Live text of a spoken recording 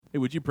Hey,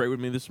 would you pray with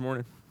me this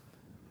morning?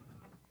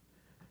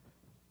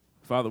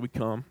 Father, we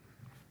come,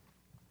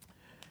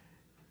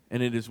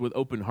 and it is with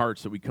open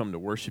hearts that we come to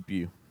worship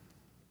you.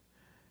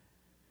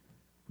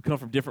 We come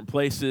from different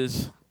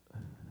places.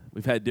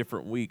 We've had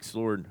different weeks,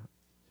 Lord.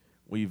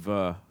 We've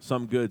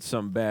some good,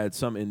 some bad,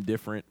 some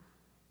indifferent.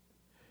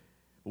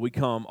 But we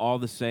come all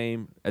the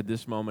same at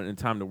this moment in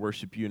time to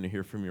worship you and to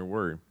hear from your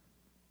word.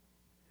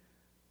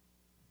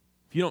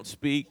 If you don't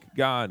speak,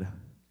 God,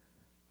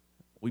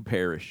 we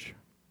perish.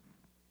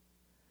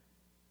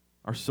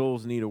 Our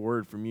souls need a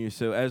word from you.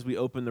 So as we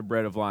open the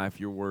bread of life,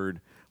 your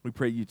word, we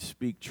pray you'd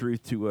speak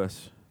truth to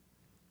us.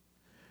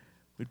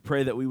 We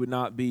pray that we would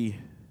not be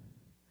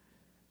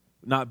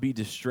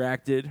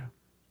distracted,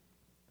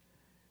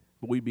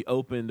 but we'd be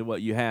open to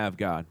what you have,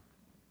 God.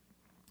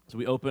 So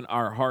we open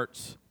our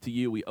hearts to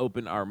you. We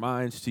open our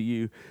minds to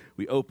you.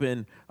 We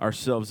open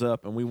ourselves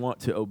up, and we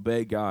want to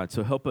obey God.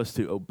 So help us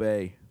to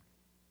obey.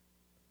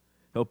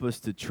 Help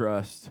us to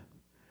trust.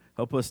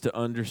 Help us to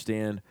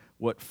understand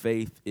what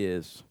faith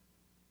is.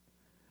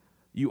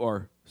 You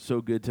are so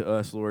good to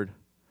us, Lord,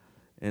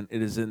 and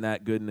it is in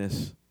that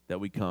goodness that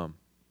we come.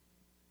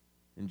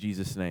 In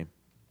Jesus' name,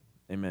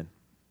 amen.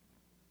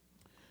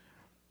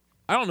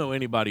 I don't know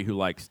anybody who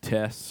likes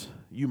tests.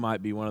 You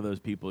might be one of those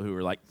people who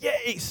are like,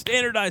 yay,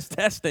 standardized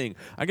testing.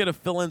 I got to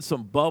fill in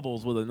some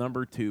bubbles with a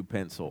number 2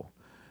 pencil.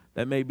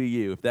 That may be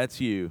you. If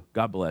that's you,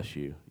 God bless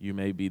you. You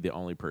may be the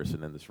only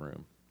person in this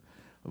room.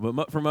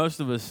 But for most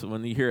of us,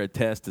 when you hear a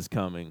test is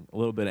coming, a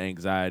little bit of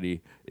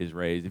anxiety is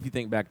raised. If you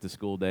think back to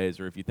school days,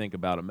 or if you think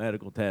about a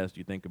medical test,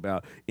 you think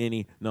about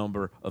any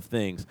number of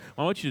things.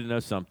 I want you to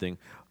know something.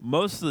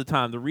 Most of the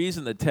time, the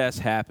reason that tests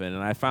happen,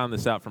 and I found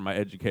this out from my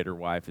educator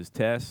wife, is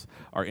tests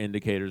are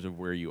indicators of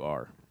where you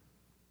are.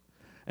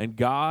 And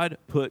God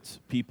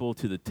puts people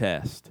to the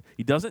test.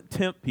 He doesn't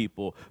tempt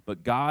people,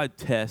 but God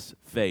tests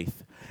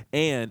faith.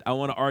 And I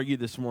want to argue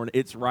this morning,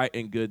 it's right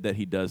and good that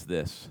he does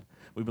this.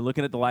 We've been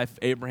looking at the life of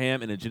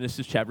Abraham, and in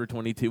Genesis chapter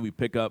 22, we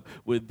pick up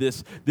with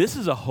this. This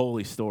is a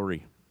holy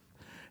story.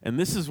 And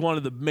this is one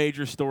of the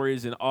major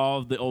stories in all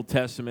of the Old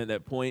Testament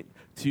that point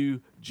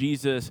to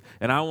Jesus.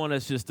 And I want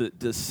us just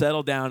to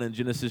settle down in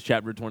Genesis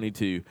chapter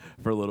 22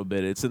 for a little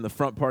bit. It's in the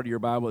front part of your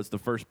Bible. It's the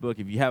first book.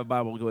 If you have a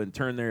Bible, go ahead and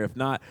turn there. If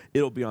not,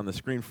 it'll be on the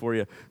screen for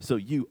you. So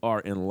you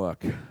are in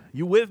luck.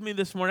 You with me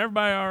this morning?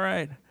 Everybody all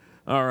right?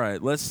 All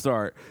right, let's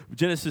start.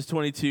 Genesis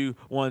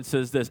 22:1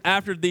 says this.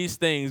 After these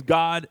things,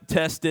 God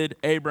tested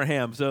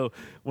Abraham. So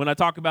when I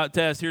talk about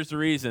tests, here's the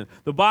reason.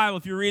 The Bible,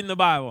 if you're reading the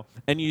Bible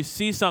and you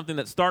see something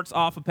that starts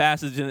off a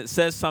passage and it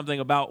says something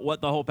about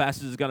what the whole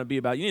passage is going to be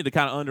about, you need to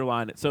kind of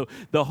underline it. So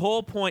the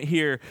whole point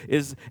here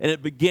is, and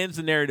it begins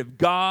the narrative,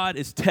 God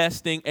is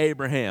testing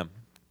Abraham.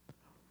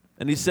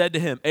 And he said to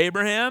him,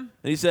 Abraham,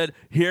 and he said,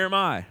 here am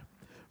I.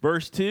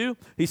 Verse 2,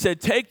 he said,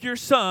 take your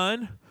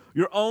son,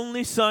 your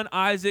only son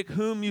Isaac,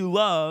 whom you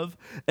love,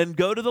 and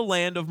go to the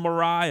land of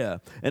Moriah,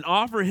 and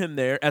offer him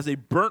there as a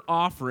burnt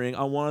offering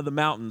on one of the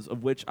mountains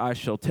of which I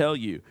shall tell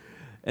you.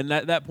 And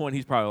at that point,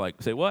 he's probably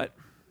like, say what?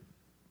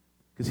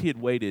 Because he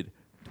had waited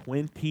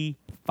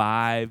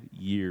 25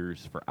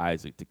 years for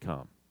Isaac to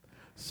come.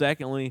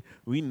 Secondly,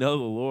 we know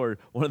the Lord,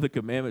 one of the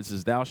commandments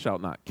is thou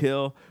shalt not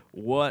kill.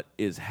 What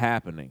is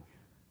happening?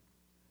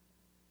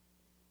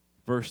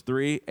 Verse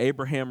 3,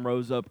 Abraham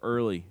rose up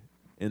early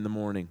in the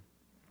morning,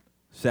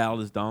 saddled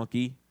his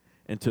donkey,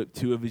 and took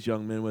 2 of his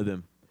young men with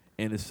him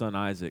and his son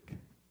Isaac.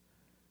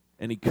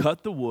 And he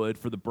cut the wood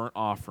for the burnt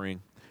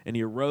offering, and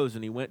he arose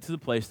and he went to the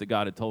place that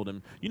God had told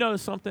him. You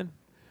notice something?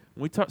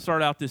 When we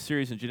start out this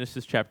series in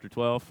Genesis chapter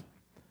 12,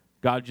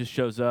 God just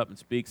shows up and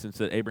speaks and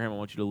said, Abraham, I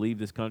want you to leave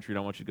this country, and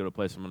I want you to go to a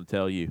place I'm going to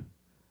tell you.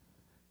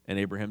 And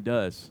Abraham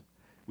does.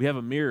 We have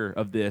a mirror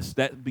of this.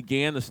 That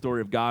began the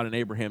story of God and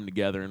Abraham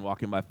together and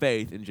walking by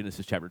faith in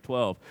Genesis chapter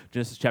 12.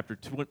 Genesis chapter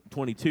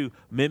 22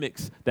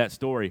 mimics that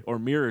story or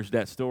mirrors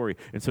that story.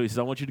 And so he says,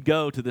 I want you to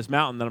go to this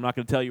mountain that I'm not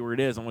going to tell you where it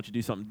is. I want you to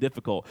do something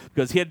difficult.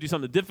 Because he had to do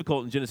something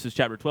difficult in Genesis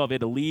chapter 12. He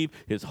had to leave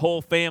his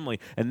whole family.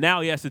 And now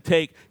he has to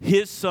take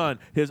his son,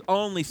 his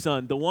only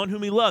son, the one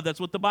whom he loved. That's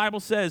what the Bible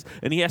says.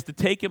 And he has to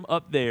take him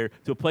up there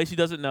to a place he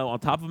doesn't know, on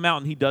top of a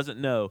mountain he doesn't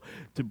know,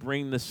 to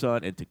bring the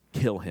son and to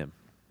kill him.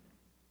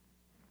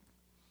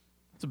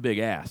 It's a big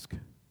ask.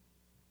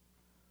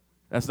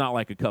 That's not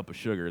like a cup of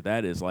sugar.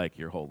 That is like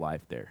your whole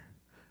life there.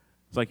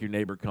 It's like your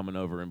neighbor coming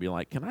over and being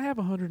like, can I have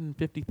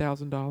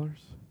 $150,000?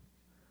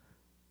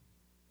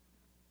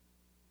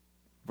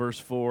 Verse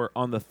 4,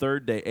 on the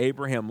third day,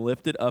 Abraham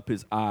lifted up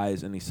his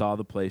eyes and he saw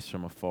the place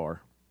from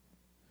afar.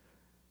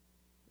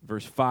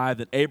 Verse 5,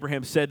 then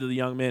Abraham said to the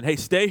young man, hey,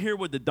 stay here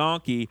with the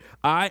donkey.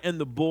 I and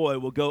the boy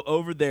will go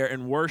over there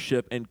and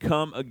worship and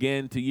come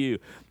again to you.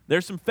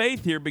 There's some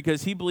faith here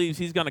because he believes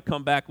he's going to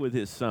come back with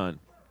his son.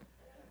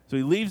 So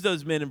he leaves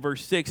those men in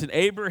verse 6, and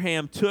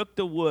Abraham took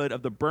the wood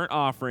of the burnt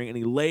offering and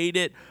he laid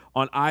it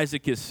on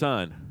Isaac his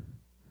son.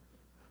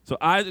 So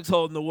Isaac's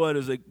holding the wood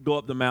as they go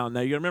up the mountain.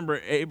 Now you remember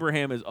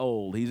Abraham is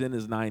old. He's in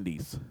his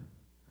 90s.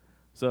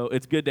 So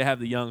it's good to have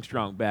the young,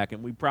 strong back.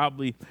 And we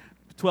probably,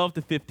 12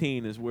 to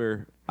 15 is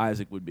where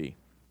Isaac would be.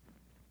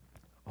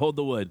 Hold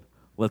the wood.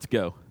 Let's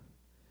go.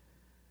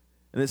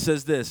 And it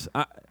says this,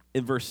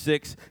 in verse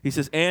 6, he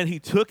says, and he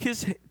took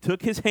his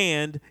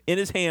hand, in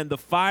his hand, the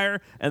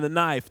fire and the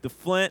knife, the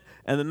flint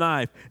and the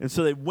knife. And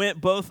so they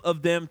went both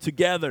of them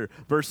together.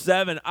 Verse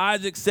 7,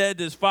 Isaac said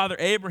to his father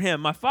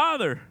Abraham, my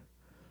father.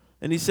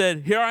 And he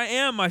said, here I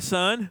am, my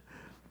son.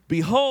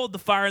 Behold the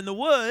fire and the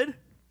wood,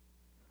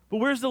 but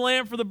where's the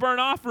lamb for the burnt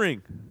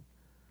offering?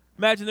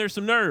 Imagine there's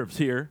some nerves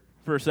here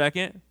for a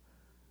second.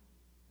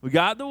 We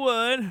got the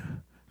wood,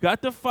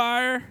 got the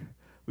fire,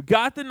 we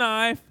got the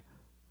knife.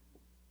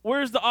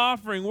 Where's the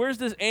offering? Where's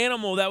this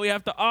animal that we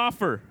have to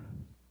offer?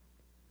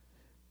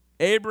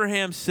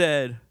 Abraham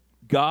said,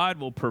 God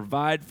will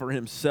provide for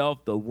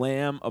himself the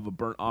lamb of a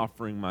burnt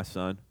offering, my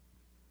son.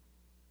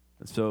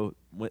 And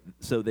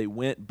so they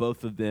went,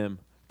 both of them,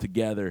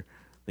 together.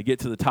 They get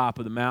to the top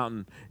of the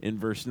mountain in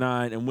verse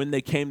 9. And when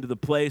they came to the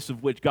place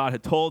of which God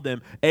had told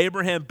them,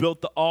 Abraham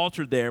built the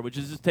altar there, which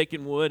is just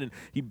taking wood, and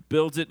he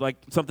builds it like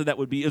something that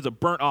would be is a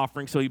burnt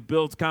offering. So he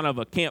builds kind of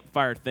a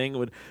campfire thing. It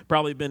would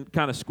probably been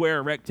kind of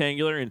square,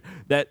 rectangular, and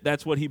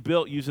that's what he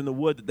built using the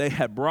wood that they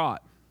had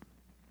brought.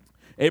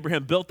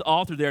 Abraham built the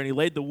altar there, and he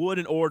laid the wood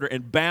in order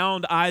and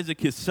bound Isaac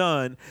his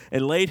son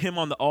and laid him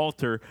on the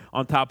altar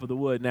on top of the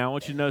wood. Now, I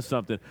want you to know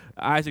something.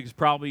 Isaac is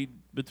probably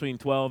between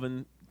 12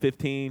 and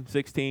 15,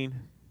 16.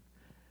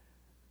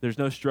 There's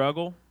no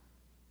struggle.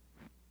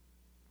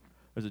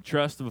 There's a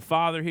trust of a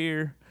father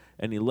here,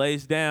 and he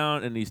lays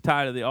down, and he's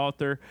tied to the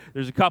altar.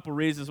 There's a couple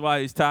reasons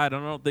why he's tied. I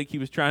don't think he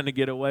was trying to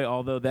get away,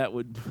 although that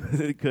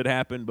it could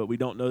happen, but we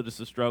don't notice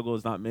the struggle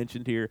is not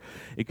mentioned here.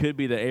 It could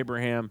be that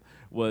Abraham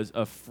was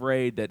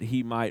afraid that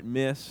he might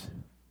miss,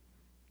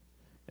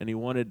 and he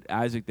wanted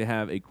Isaac to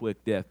have a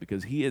quick death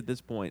because he, at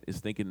this point,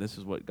 is thinking this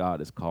is what God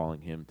is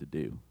calling him to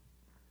do.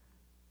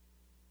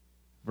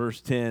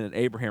 Verse 10, and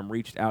Abraham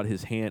reached out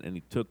his hand, and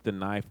he took the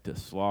knife to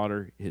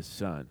slaughter his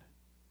son.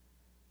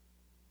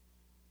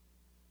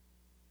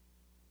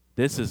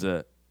 This is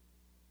a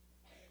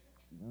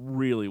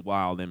really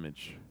wild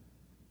image.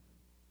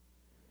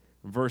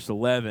 In verse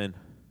 11,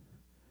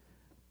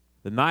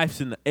 the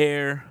knife's in the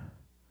air,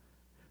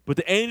 but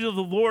the angel of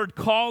the Lord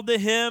called to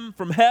him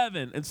from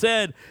heaven and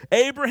said,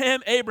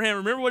 Abraham, Abraham.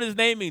 Remember what his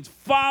name means.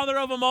 Father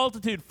of a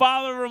multitude,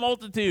 father of a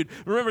multitude.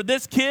 Remember,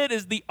 this kid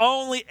is the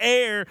only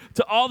heir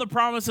to all the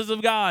promises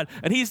of God.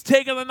 And he's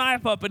taking the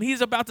knife up and he's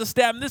about to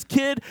stab him. This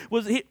kid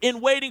was in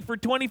waiting for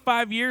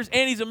 25 years,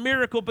 and he's a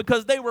miracle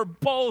because they were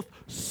both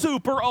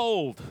super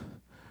old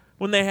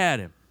when they had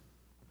him.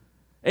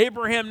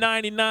 Abraham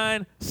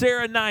 99,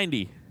 Sarah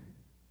 90.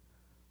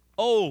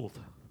 Old.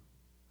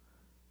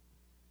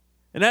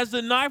 And as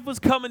the knife was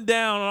coming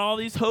down on all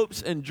these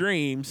hopes and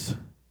dreams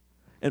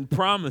and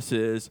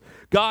promises,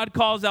 God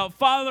calls out,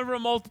 Father of a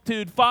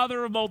multitude, Father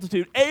of a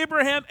multitude,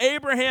 Abraham,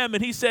 Abraham.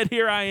 And he said,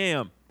 here I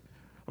am.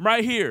 I'm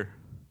right here.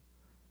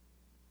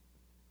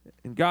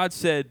 And God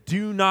said,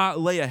 do not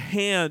lay a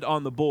hand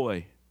on the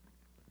boy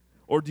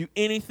or do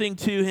anything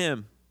to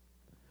him.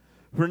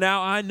 For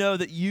now I know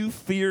that you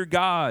fear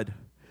God,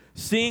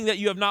 seeing that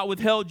you have not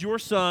withheld your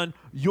son,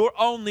 your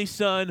only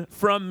son,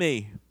 from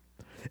me.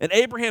 And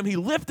Abraham, he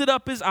lifted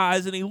up his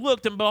eyes, and he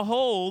looked, and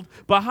behold,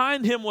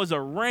 behind him was a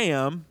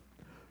ram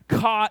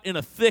caught in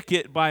a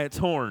thicket by its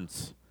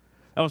horns.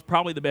 That was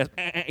probably the best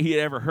he had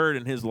ever heard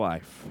in his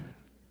life.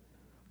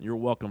 You're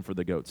welcome for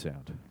the goat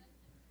sound.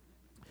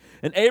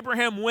 And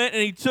Abraham went,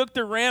 and he took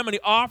the ram, and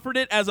he offered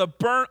it as a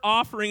burnt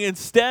offering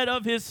instead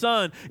of his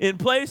son, in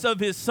place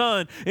of his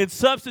son, in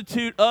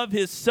substitute of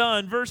his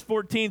son. Verse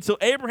 14, so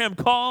Abraham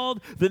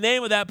called the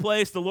name of that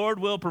place, the Lord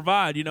will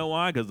provide. You know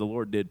why? Because the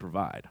Lord did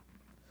provide.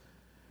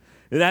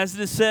 And as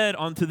it is said,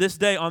 unto this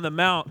day on the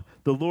mount,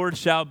 the Lord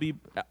shall be,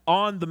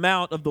 on the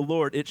mount of the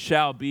Lord it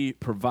shall be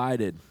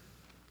provided.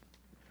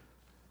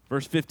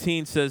 Verse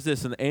 15 says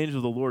this, and the angel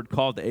of the Lord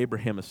called to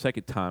Abraham a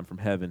second time from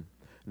heaven,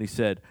 and he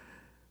said,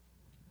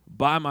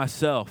 by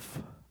myself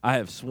I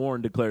have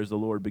sworn, declares the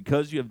Lord,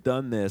 because you have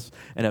done this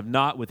and have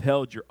not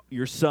withheld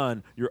your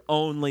son, your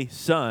only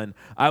son,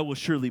 I will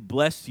surely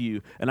bless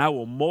you, and I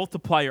will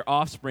multiply your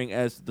offspring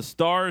as the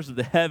stars of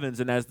the heavens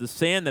and as the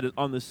sand that is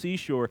on the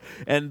seashore,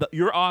 and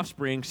your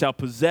offspring shall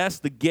possess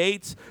the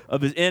gates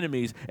of his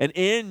enemies, and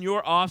in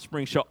your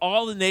offspring shall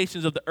all the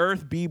nations of the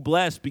earth be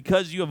blessed,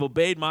 because you have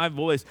obeyed my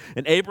voice.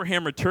 And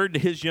Abraham returned to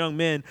his young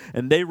men,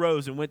 and they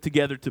rose and went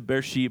together to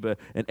Beersheba,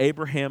 and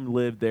Abraham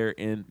lived there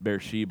in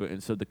Beersheba.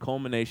 And so the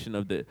culmination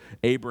of the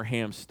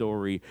Abraham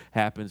story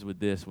happens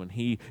with this, when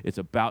he is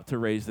about to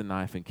raise the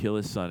knife and kill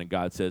his son, and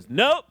God says,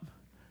 nope,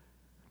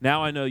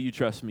 now I know you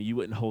trust me. You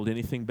wouldn't hold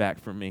anything back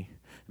from me.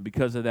 And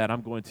because of that,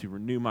 I'm going to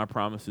renew my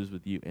promises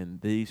with you,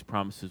 and these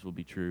promises will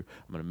be true.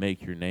 I'm going to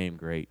make your name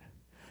great.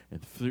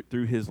 And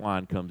through his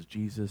line comes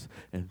Jesus,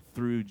 and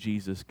through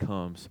Jesus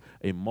comes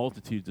a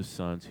multitude of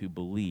sons who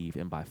believe,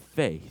 and by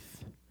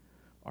faith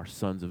are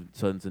sons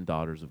and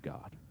daughters of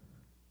God.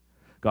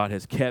 God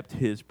has kept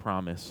his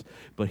promise,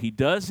 but he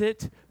does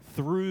it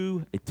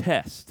through a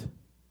test.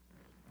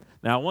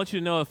 Now, I want you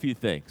to know a few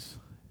things.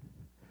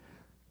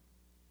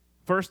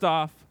 First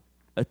off,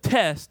 A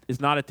test is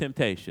not a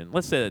temptation.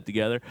 Let's say that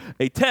together.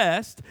 A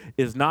test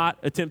is not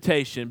a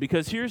temptation,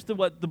 because here's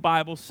what the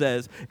Bible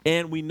says,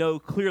 and we know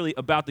clearly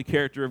about the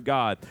character of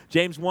God.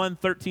 James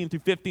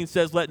 1:13-15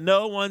 says, "Let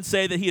no one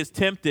say that he is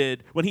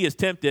tempted when he is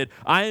tempted.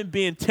 I am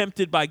being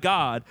tempted by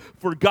God.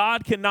 For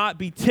God cannot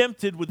be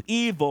tempted with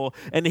evil,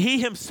 and he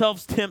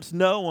himself tempts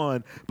no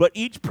one. But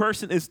each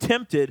person is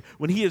tempted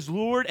when he is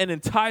lured and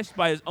enticed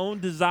by his own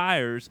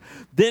desires.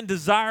 Then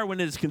desire, when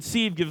it is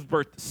conceived, gives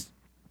birth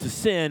to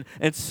sin,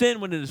 and sin,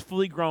 when it is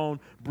fully grown,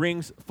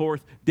 brings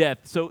forth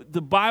death." So the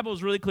Bible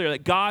is really clear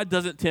that God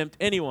doesn't tempt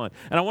anyone.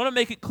 And I want to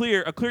make it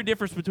clear, a clear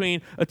difference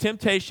between a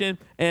temptation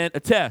and a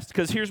test,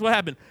 because here's what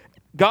happened.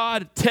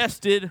 God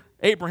tested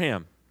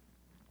Abraham.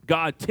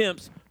 God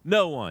tempts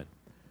no one.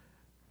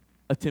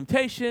 A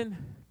temptation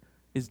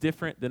is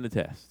different than a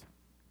test.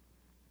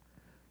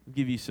 I'll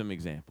give you some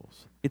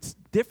examples. It's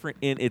different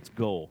in its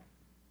goal.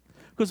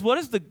 Because what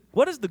is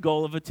the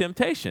goal of a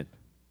temptation?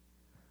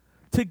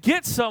 To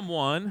get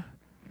someone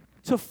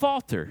to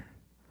falter,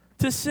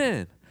 to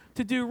sin,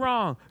 to do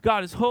wrong.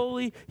 God is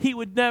holy. He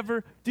would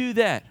never do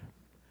that.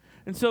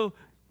 And so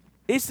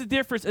it's the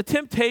difference. A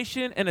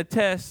temptation and a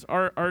test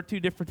are two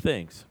different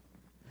things.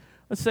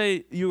 Let's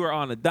say you are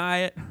on a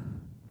diet,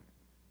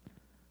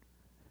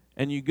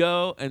 and you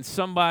go and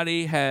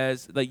somebody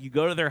has, like, you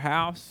go to their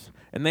house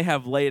and they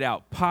have laid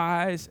out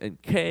pies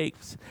and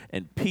cakes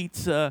and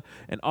pizza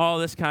and all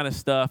this kind of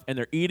stuff, and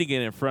they're eating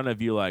it in front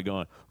of you like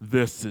going,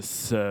 "This is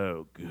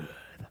so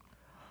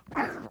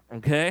good."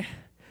 Okay?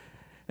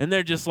 And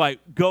they're just like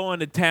going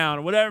to town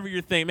or whatever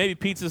you're thinking. Maybe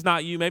pizza's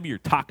not you. Maybe you're a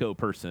taco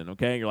person,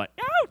 okay? You're like,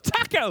 "Oh,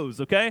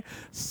 tacos," okay?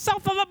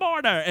 South of the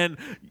border. And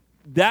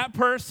that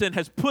person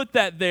has put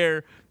that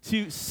there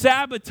to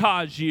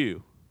sabotage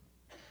you,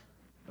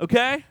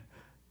 okay?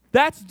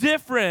 That's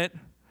different,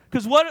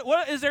 because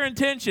what is their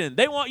intention?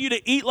 They want you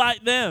to eat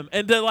like them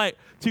and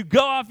to go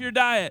off your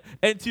diet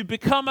and to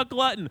become a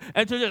glutton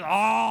and to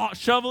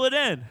just shovel it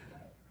in.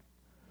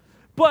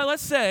 But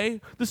let's say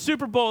the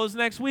Super Bowl is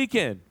next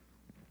weekend,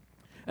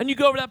 and you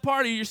go over to that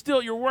party,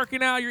 you're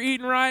working out, you're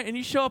eating right, and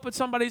you show up at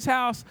somebody's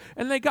house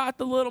and they got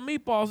the little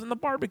meatballs and the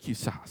barbecue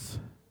sauce.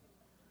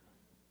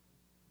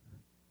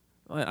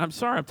 I'm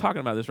sorry I'm talking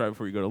about this right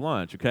before you go to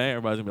lunch, okay?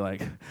 Everybody's going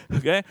to be like,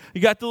 okay?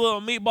 You got the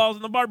little meatballs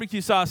and the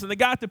barbecue sauce, and they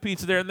got the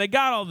pizza there, and they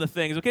got all the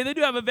things, okay? They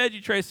do have a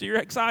veggie tray, so you're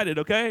excited,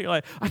 okay? You're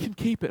like, "I can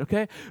keep it,"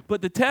 okay?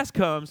 But the test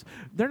comes.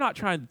 They're not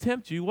trying to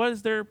tempt you. What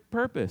is their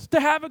purpose? To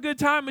have a good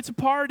time. It's a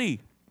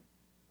party.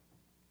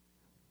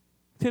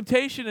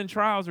 Temptation and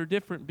trials are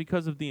different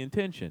because of the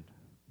intention.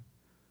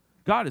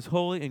 God is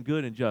holy and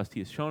good and just.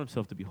 He has shown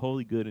himself to be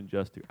holy, good, and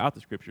just throughout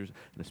the Scriptures,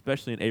 and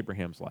especially in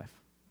Abraham's life.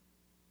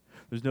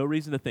 There's no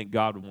reason to think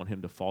God would want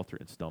him to falter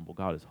and stumble.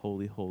 God is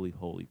holy, holy,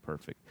 holy,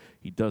 perfect.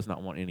 He does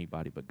not want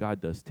anybody, but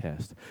God does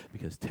test,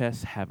 because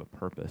tests have a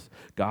purpose.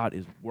 God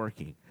is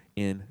working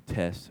in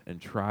tests and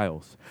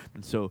trials.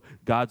 And so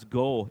God's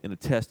goal in a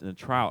test and a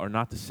trial are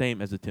not the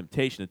same as a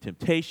temptation. A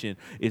temptation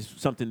is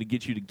something to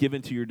get you to give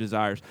into your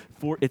desires.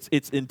 For it's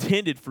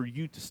intended for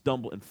you to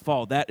stumble and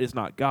fall. That is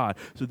not God.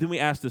 So then we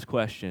ask this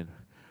question: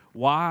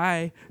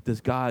 why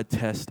does God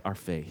test our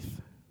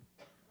faith?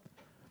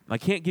 I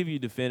can't give you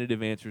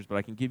definitive answers, but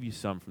I can give you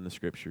some from the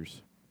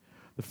Scriptures.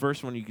 The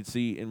first one you can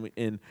see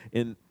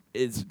in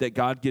is that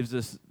God gives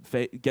us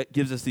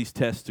these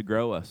tests to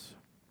grow us.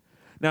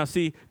 Now,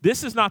 see,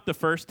 this is not the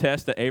first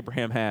test that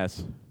Abraham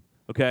has,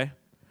 okay?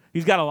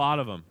 He's got a lot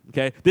of them,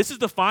 okay? This is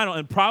the final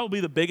and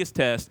probably the biggest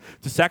test,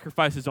 to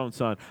sacrifice his own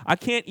son. I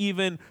can't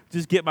even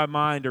just get my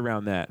mind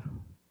around that.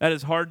 That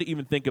is hard to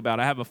even think about.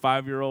 I have a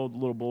 5-year-old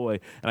little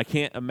boy, and I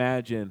can't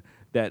imagine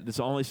that it's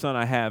the only son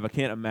I have. I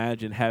can't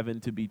imagine having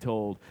to be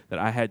told that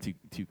I had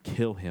to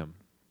kill him,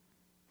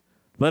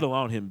 let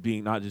alone him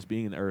not just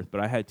being in the earth,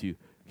 but I had to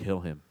kill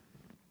him.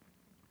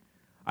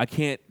 I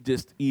can't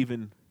just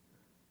even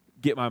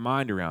get my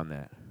mind around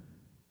that.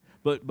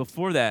 But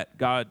before that,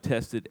 God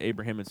tested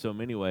Abraham in so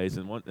many ways,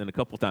 and a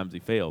couple times he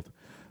failed.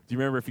 Do you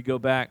remember, if you go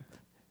back,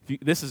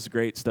 this is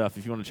great stuff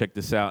if you want to check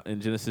this out, in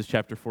Genesis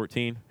chapter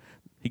 14,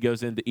 he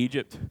goes into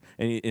Egypt,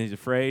 and he's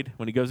afraid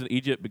when he goes into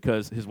Egypt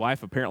because his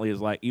wife apparently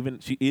is like, even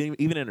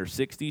in her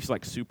 60s, she's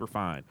like super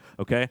fine,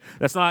 okay?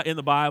 That's not in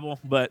the Bible,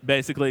 but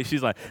basically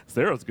she's like,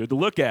 "Sarah's good to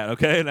look at,"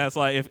 okay? And that's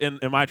like, in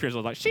my translation, I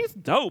was like, "She's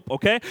dope,"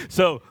 okay?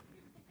 So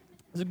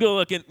it's a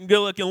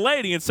good-looking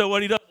lady, and so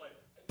what he does,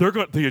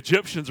 the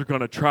Egyptians are going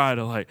to try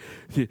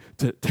to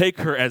take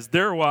her as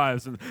their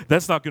wives, and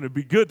that's not going to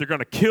be good. They're going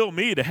to kill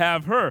me to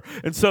have her.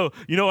 And so,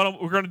 you know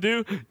what we're going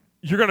to do?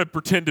 You're going to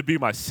pretend to be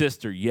my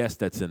sister. Yes,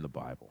 that's in the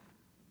Bible.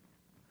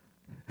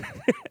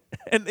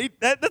 And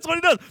that's what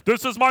he does.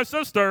 "This is my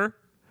sister."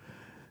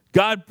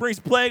 God brings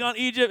plague on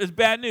Egypt. It's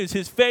bad news.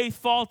 His faith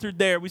faltered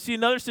there. We see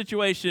another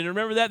situation.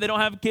 Remember that? They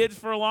don't have kids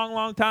for a long,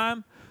 long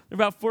time. They're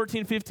about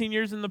 14, 15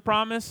 years in the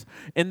promise.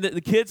 And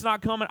the kid's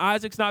not coming.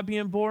 Isaac's not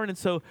being born. And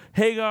so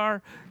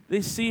Hagar,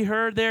 they see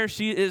her there.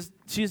 She's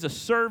a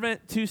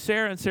servant to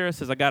Sarah. And Sarah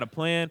says, "I got a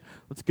plan.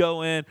 Let's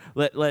go in.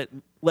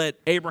 Let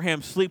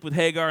Abraham sleep with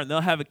Hagar, and they'll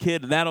have a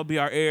kid, and that'll be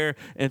our heir."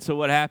 And so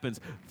what happens?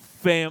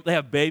 They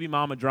have baby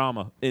mama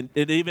drama. And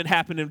it even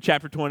happened in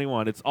chapter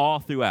 21. It's all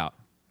throughout.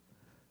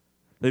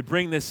 They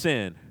bring this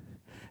in,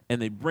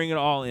 and they bring it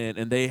all in,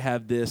 and they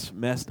have this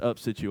messed up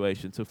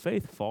situation. So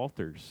faith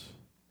falters.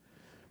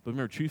 But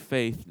remember, true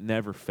faith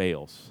never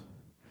fails.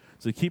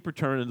 So they keep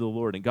returning to the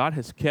Lord, and God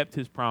has kept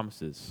his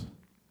promises.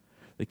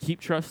 They keep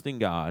trusting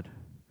God,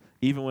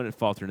 even when it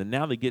faltered. And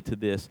now they get to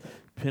this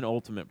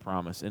penultimate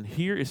promise. And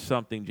here is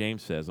something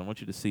James says. I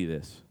want you to see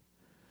this.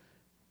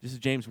 This is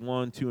James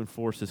 1, 2, and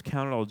 4 says,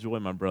 "Count it all joy,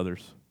 my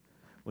brothers,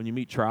 when you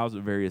meet trials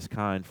of various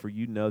kind, for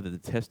you know that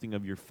the testing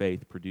of your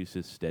faith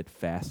produces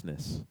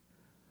steadfastness."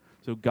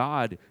 So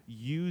God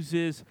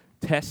uses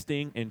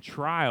testing and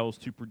trials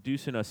to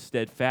produce in us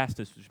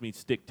steadfastness, which means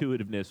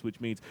stick-to-itiveness, which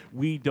means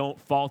we don't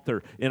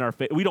falter in our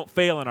faith. We don't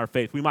fail in our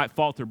faith. We might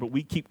falter, but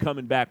we keep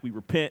coming back. We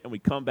repent and we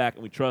come back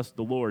and we trust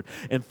the Lord.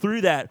 And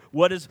through that,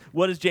 what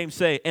does James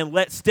say? "And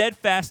let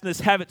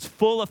steadfastness have its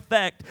full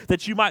effect,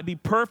 that you might be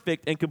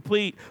perfect and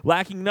complete,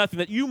 lacking nothing,"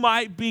 that you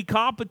might be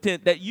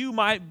competent, that you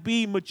might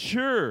be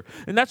mature.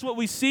 And that's what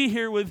we see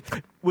here with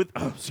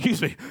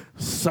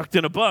sucked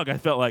in a bug, I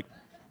felt like.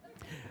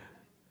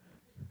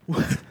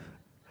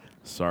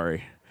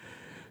 Sorry.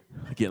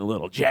 I'm getting a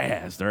little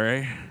jazzed, all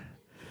right?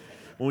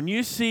 When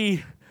you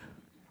see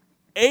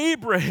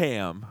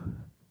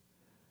Abraham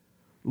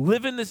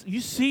living this,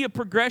 you see a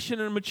progression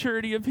and a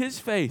maturity of his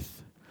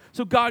faith.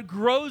 So God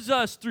grows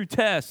us through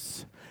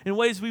tests in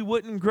ways we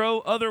wouldn't grow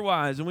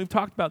otherwise. And we've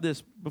talked about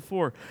this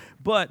before.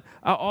 But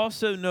I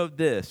also note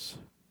this.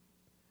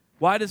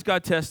 Why does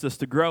God test us?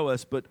 To grow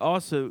us, but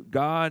also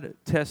God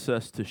tests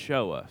us to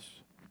show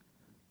us.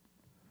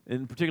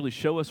 And particularly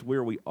show us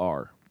where we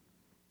are.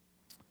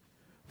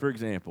 For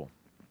example,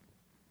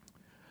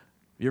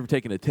 you ever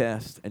taken a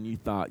test and you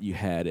thought you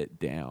had it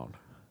down?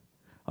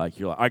 Like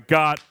you're like, I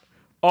got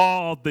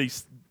all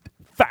these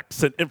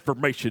facts and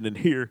information in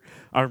here.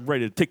 I'm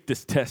ready to take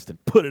this test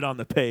and put it on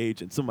the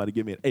page, and somebody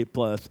give me an A+.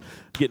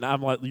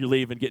 I'm like, you're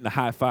leaving, getting a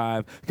high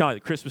five. Kind of like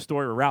the Christmas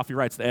story where Ralphie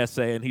writes the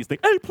essay and he's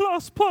thinking A+++.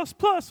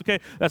 Okay,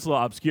 that's a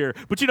little obscure,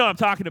 but you know what I'm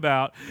talking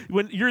about.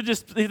 When you're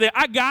just, you think,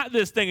 I got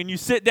this thing, and you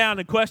sit down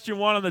and question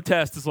one on the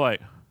test is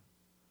like,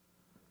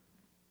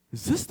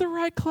 is this the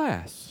right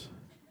class?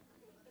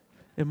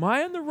 Am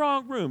I in the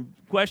wrong room?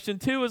 Question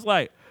 2 is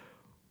like,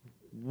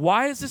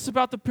 why is this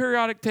about the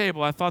periodic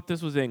table? I thought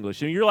this was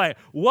English. And you're like,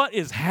 what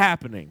is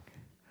happening?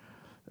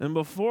 And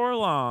before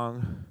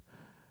long,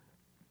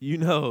 you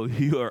know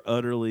you are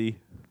utterly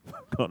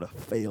going to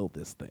fail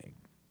this thing.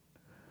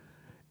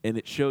 And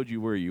it showed you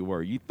where you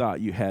were. You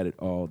thought you had it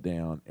all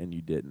down, and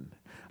you didn't.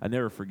 I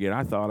never forget,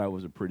 I thought I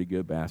was a pretty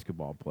good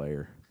basketball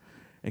player.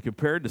 And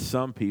compared to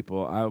some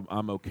people,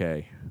 I'm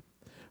okay.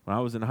 When I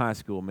was in high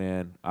school,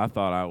 man, I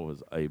thought I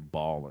was a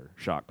baller,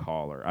 shot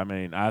caller.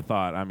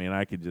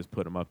 I could just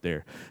put them up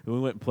there. And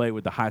we went and played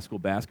with the high school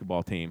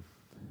basketball team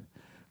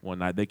one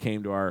night. They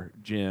came to our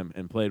gym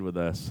and played with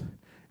us,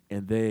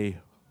 and they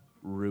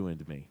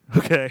ruined me,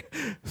 okay?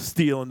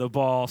 Stealing the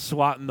ball,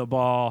 swatting the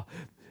ball.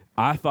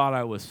 I thought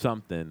I was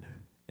something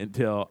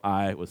until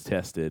I was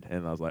tested,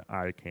 and I was like,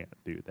 I can't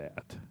do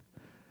that.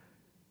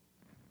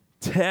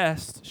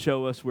 Tests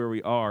show us where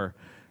we are.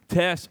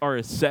 Tests are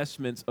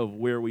assessments of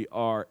where we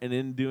are, and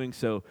in doing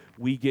so,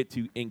 we get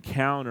to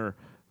encounter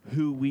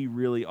who we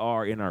really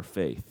are in our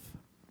faith.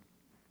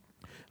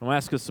 I'll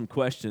ask us some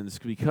questions,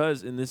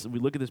 because in this, we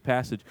look at this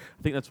passage,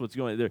 I think that's what's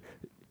going on there.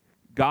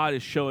 God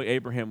is showing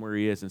Abraham where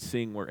he is and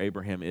seeing where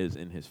Abraham is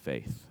in his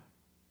faith.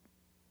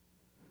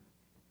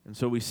 And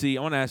so we see,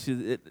 I want to ask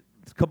you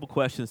a couple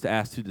questions to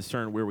ask to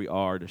discern where we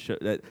are,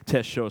 that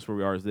tests show us where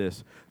we are is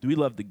this. Do we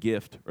love the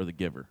gift or the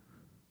giver?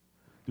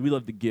 Do we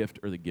love the gift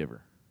or the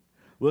giver?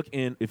 Look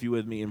in, if you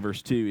with me, in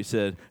verse 2. He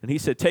said,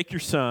 take your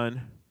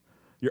son,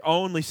 your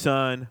only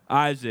son,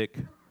 Isaac,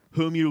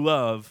 whom you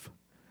love,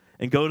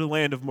 and go to the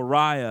land of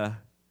Moriah,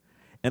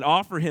 and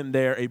offer him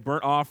there a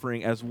burnt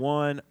offering as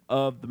one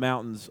of the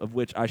mountains of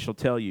which I shall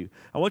tell you.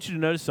 I want you to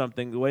notice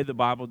something, the way the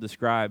Bible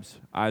describes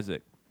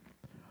Isaac.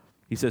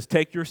 He says,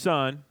 take your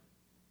son,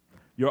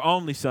 your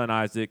only son,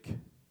 Isaac,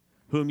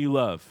 whom you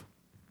love.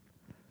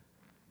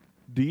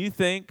 Do you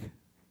think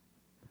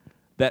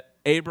that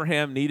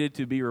Abraham needed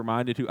to be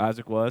reminded who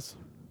Isaac was?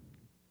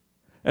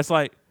 That's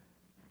like,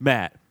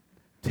 Matt,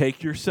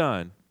 take your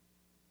son,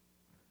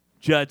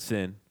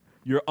 Judson,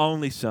 your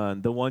only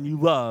son, the one you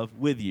love,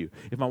 with you.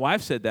 If my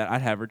wife said that,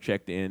 I'd have her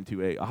checked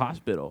into a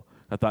hospital.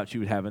 I thought she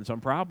was having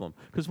some problem.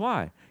 Because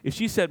why? If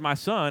she said, my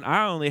son,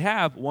 I only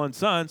have one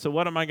son, so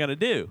what am I going to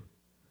do?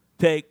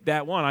 Take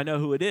that one. I know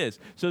who it is.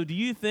 So do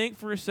you think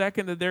for a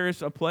second that there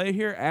is a play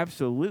here?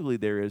 Absolutely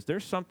there is.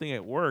 There's something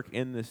at work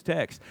in this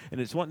text,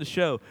 and it's wanting to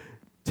show,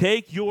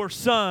 take your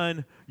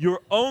son, your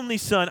only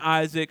son,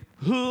 Isaac,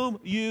 whom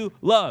you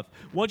love.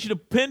 I want you to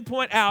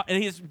pinpoint out,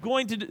 and he's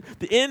going to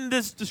end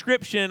this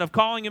description of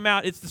calling him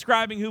out. It's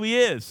describing who he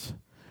is.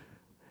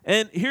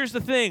 And here's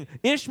the thing.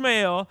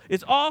 Ishmael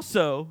is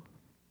also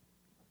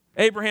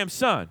Abraham's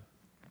son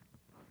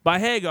by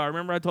Hagar.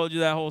 Remember I told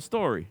you that whole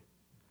story.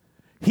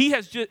 He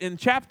has just, in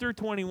chapter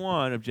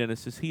 21 of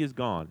Genesis, he is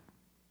gone.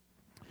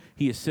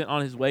 he is sent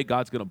on his way,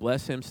 God's going to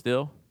bless him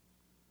still.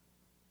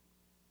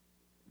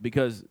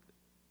 Because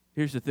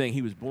here's the thing,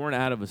 he was born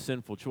out of a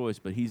sinful choice,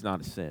 but he's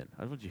not a sin.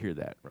 I just want you to hear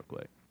that real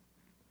quick.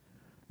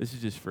 This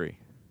is just free.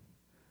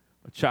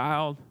 A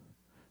child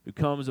who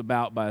comes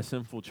about by a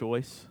sinful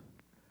choice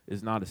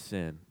is not a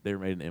sin. They were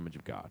made in the image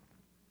of God.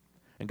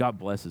 And God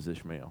blesses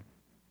Ishmael.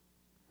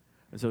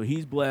 And so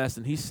he's blessed,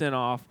 and he's sent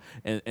off,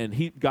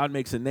 and God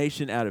makes a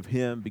nation out of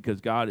him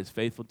because God is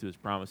faithful to his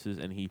promises,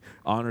 and he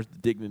honors the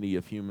dignity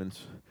of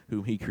humans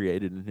whom he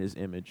created in his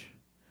image.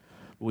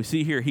 But we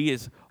see here,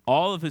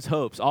 all of his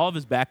hopes, all of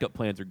his backup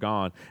plans are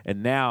gone,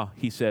 and now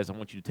he says, I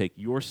want you to take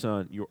your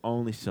son, your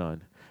only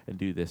son, and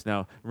do this.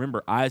 Now,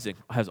 remember, Isaac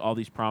has all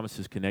these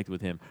promises connected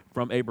with him.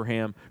 From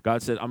Abraham,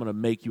 God said, I'm going to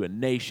make you a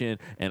nation,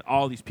 and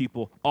all these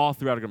people all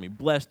throughout are going to be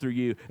blessed through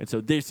you. And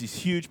so there's these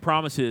huge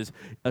promises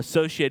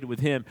associated with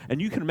him. And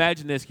you can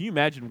imagine this. Can you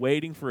imagine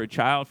waiting for a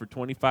child for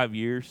 25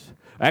 years?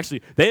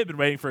 Actually, they had been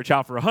waiting for a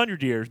child for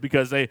 100 years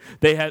because they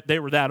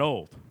were that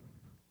old.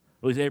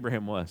 At least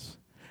Abraham was.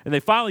 And they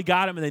finally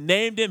got him, and they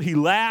named him. He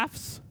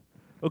laughs.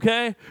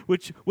 Okay,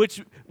 which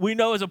we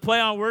know is a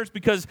play on words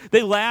because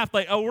they laughed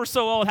like, oh, we're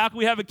so old. How can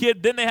we have a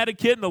kid? Then they had a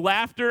kid, and the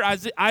laughter,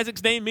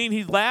 Isaac's name means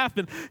he laughs,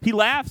 and he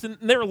laughs, and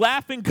they were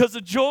laughing because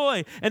of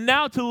joy. And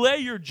now to lay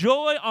your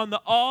joy on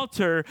the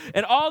altar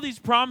and all these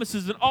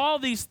promises and all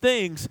these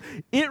things,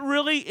 it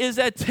really is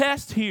a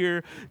test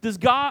here.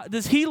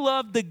 Does he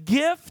love the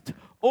gift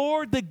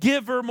or the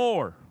giver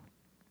more?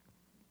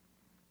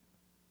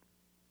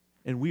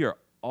 And we are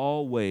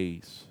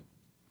always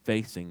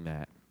facing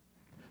that.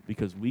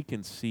 Because we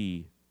can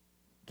see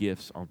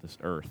gifts on this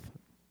earth,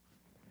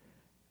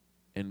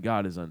 and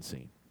God is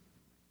unseen.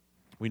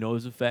 We know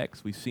his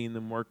effects. We've seen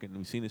them work, and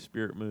we've seen his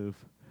Spirit move,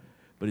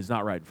 but he's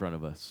not right in front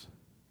of us.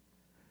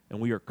 And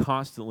we are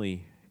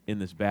constantly in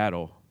this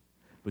battle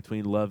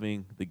between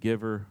loving the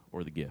giver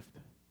or the gift.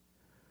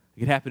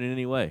 It can happen in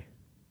any way.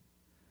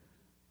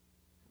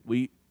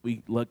 We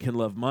can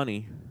love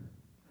money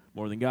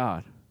more than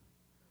God.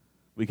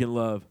 We can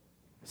love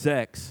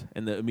sex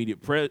and the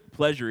immediate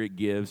pleasure it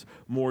gives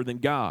more than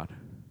God.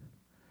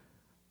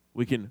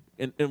 We can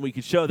and we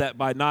can show that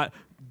by not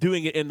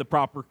doing it in the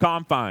proper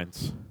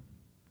confines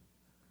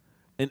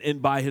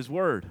and by his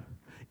word.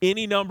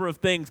 Any number of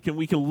things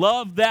we can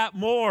love that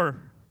more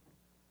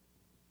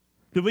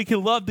than we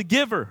can love the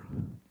giver.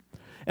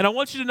 And I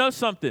want you to know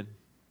something.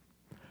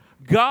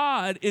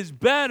 God is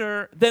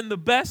better than the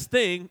best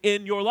thing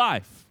in your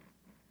life.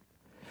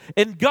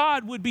 And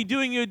God would be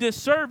doing you a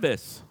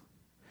disservice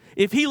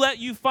if he let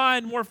you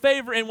find more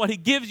favor in what he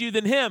gives you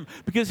than him,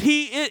 because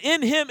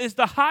in him is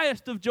the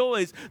highest of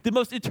joys, the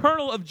most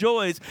eternal of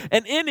joys,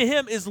 and in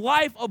him is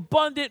life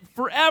abundant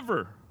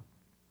forever.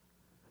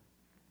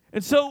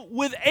 And so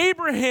with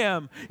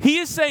Abraham, he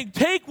is saying,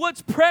 take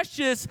what's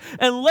precious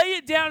and lay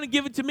it down and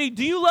give it to me.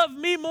 Do you love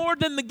me more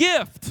than the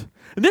gift?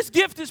 And this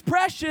gift is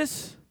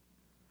precious.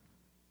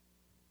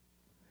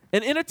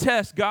 And in a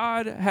test,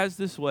 God has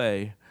this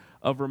way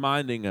of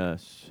reminding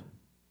us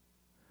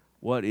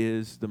what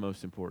is the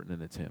most important,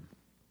 and it's him.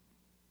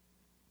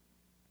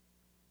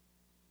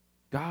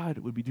 God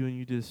would be doing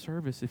you a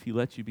disservice if he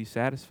lets you be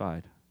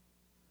satisfied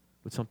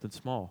with something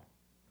small.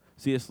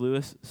 C.S.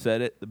 Lewis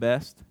said it the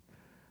best.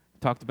 He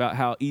talked about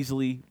how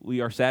easily we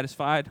are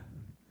satisfied.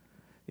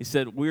 He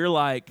said, we're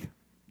like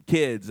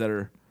kids that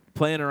are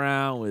playing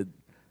around with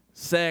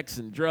sex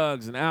and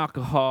drugs and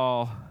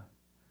alcohol.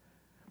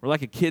 We're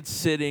like a kid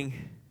sitting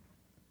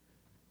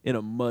in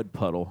a mud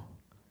puddle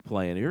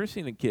playing. Have you ever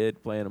seen a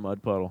kid play in a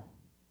mud puddle?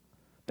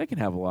 They can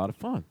have a lot of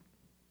fun.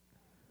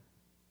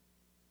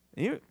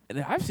 And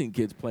I've seen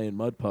kids play in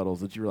mud puddles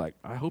that you're like,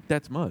 I hope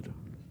that's mud.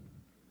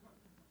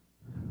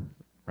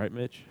 Right,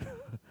 Mitch?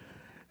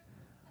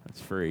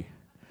 That's free.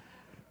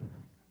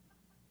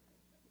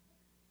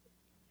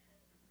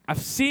 I've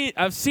seen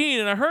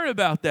and I heard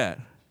about that.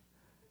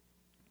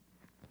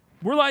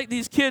 We're like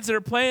these kids that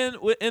are playing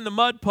in the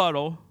mud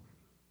puddle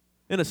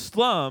in a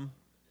slum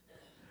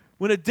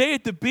when a day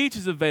at the beach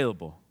is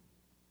available.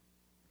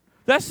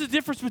 That's the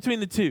difference between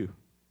the two.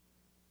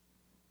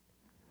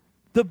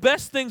 The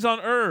best things on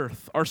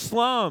earth are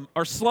slum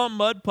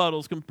mud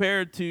puddles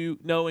compared to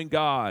knowing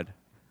God.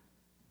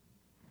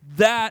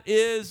 That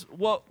is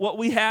what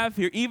we have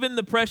here. Even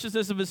the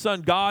preciousness of his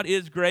son, God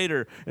is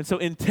greater. And so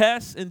in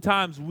tests and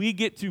times, we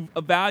get to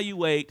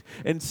evaluate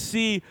and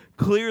see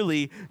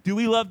clearly, do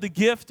we love the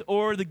gift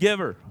or the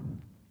giver?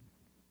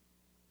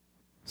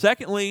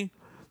 Secondly,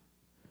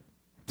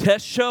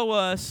 tests show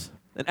us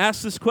and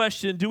ask this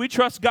question, do we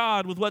trust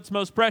God with what's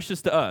most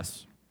precious to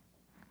us?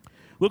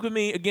 Look with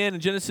me again in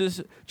Genesis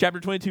chapter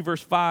 22,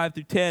 verse 5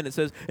 through 10. It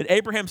says, and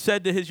Abraham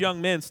said to his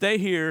young men, stay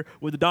here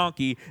with the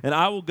donkey, and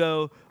I will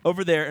go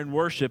over there and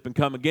worship and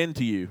come again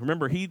to you.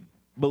 Remember, he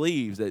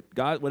believes that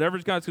God, whatever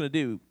God's going to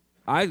do,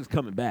 Isaac's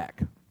coming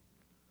back.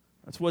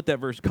 That's what that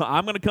verse, we're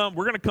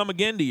going to come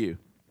again to you.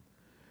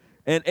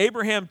 And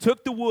Abraham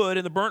took the wood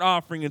and the burnt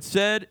offering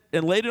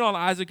and laid it on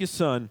Isaac his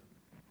son,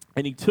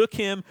 and he took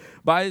in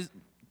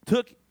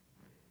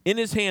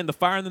his hand the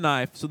fire and the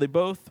knife, so they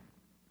both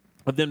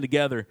of them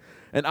together.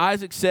 And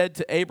Isaac said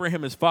to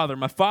Abraham his father,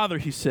 "My father,"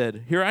 he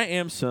said, "Here I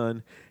am,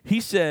 son." He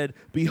said,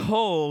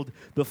 "Behold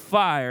the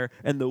fire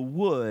and the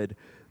wood,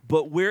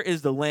 but where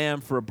is the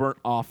lamb for a burnt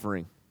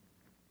offering?"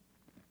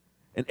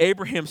 And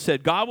Abraham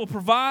said, "God will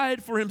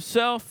provide for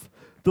himself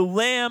the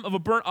lamb of a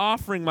burnt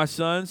offering, my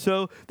son."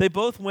 So they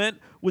both went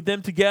with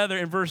them together.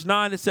 In verse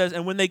 9 it says,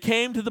 "And when they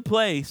came to the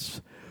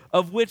place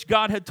of which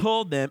God had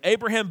told them,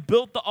 Abraham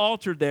built the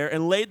altar there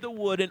and laid the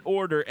wood in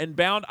order and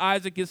bound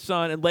Isaac his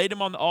son and laid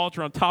him on the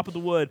altar on top of the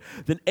wood.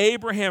 Then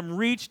Abraham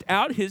reached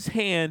out his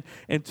hand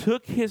and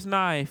took his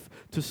knife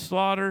to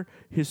slaughter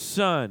his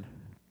son."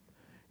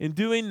 In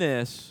doing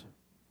this,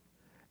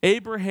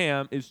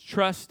 Abraham is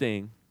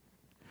trusting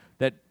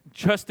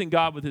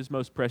God with his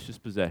most precious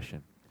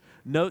possession.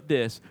 Note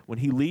this, when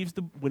he leaves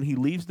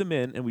the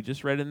men, and we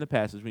just read it in the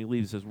passage, when he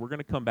leaves, he says, "We're going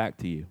to come back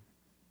to you."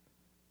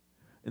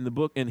 In the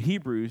book in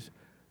Hebrews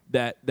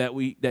that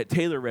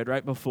Taylor read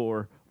right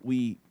before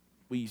we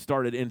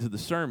started into the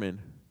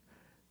sermon,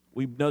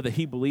 we know that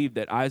he believed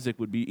that Isaac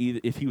would be,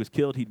 if he was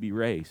killed, he'd be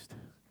raised.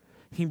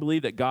 He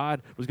believed that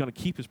God was going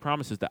to keep his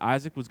promises, that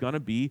Isaac was going to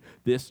be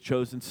this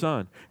chosen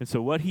son. And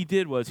so what he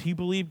did was he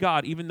believed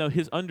God, even though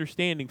his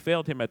understanding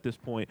failed him at this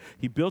point.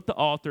 He built the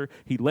altar,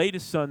 he laid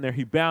his son there,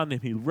 he bound him,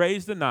 he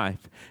raised the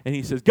knife, and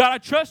he says, "God, I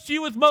trust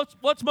you with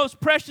what's most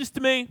precious to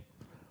me.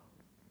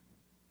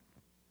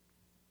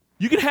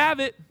 You can have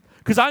it,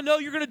 because I know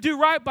you're going to do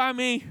right by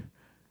me.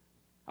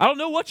 I don't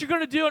know what you're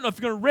going to do. I don't know if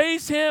you're going to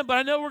raise him, but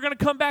I know we're going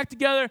to come back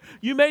together.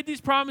 You made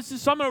these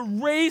promises, so I'm going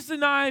to raise the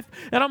knife,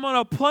 and I'm going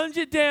to plunge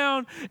it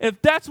down. If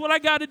that's what I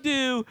got to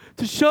do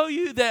to show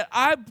you that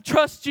I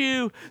trust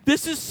you,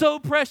 this is so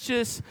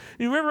precious."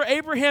 You remember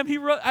Abraham, he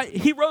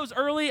rose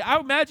early. I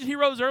imagine he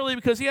rose early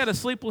because he had a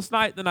sleepless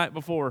night the night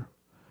before.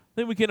 I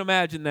think we can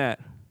imagine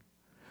that.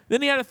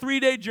 Then he had a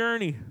 3-day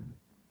journey.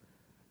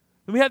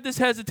 And we have this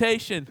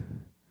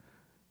hesitation,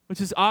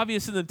 which is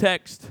obvious in the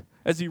text,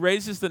 as he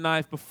raises the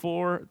knife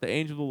before the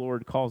angel of the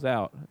Lord calls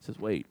out. It says,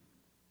 "Wait."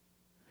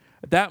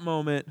 At that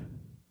moment,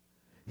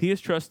 he is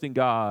trusting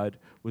God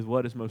with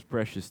what is most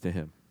precious to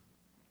him.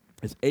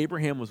 As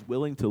Abraham was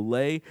willing to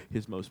lay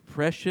his most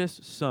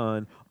precious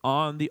son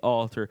on the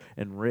altar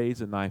and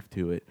raise a knife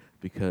to it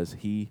because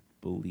he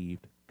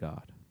believed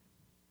God.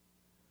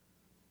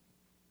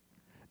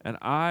 And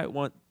I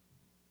want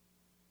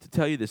to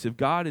tell you this, if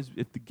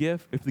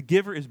the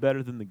giver is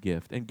better than the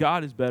gift, and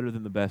God is better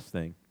than the best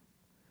thing,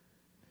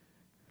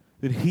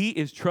 then he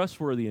is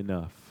trustworthy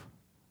enough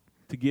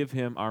to give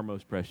him our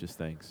most precious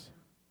things.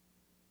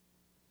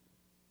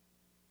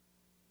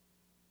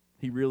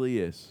 He really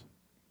is.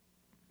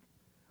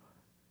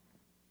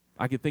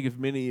 I can think of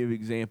many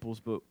examples,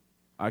 but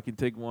I can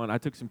take one. I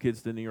took some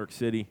kids to New York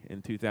City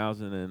in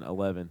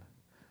 2011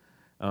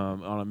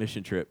 on a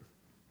mission trip,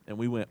 and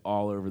we went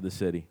all over the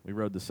city. We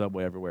rode the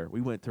subway everywhere. We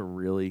went to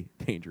really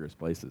dangerous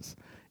places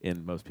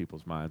in most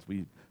people's minds.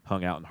 We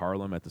hung out in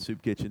Harlem at the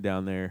soup kitchen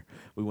down there.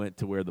 We went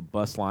to where the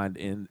bus lined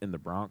in the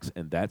Bronx,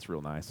 and that's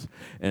real nice.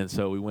 And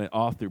so we went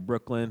off through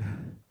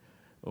Brooklyn.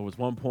 There was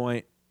one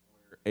point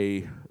where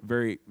a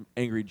very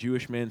angry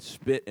Jewish man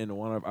spit into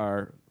one of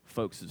our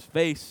folks'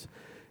 face.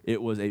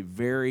 It was a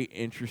very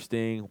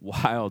interesting,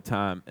 wild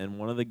time. And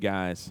one of the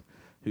guys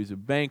who's a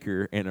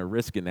banker and a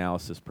risk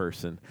analysis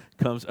person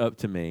comes up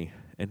to me,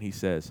 and he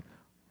says,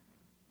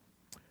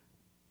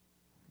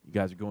 "You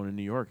guys are going to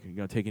New York. Are you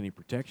going to take any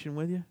protection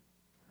with you?"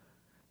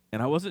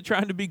 And I wasn't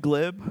trying to be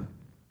glib,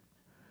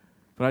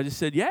 but I just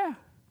said, "Yeah,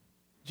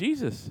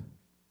 Jesus."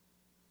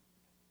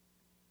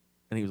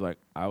 And he was like,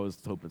 "I was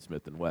hoping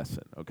Smith &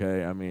 Wesson,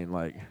 okay? I mean,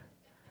 like,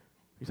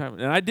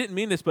 and I didn't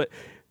mean this, but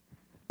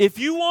if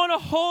you want to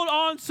hold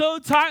on so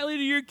tightly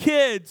to your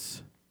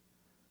kids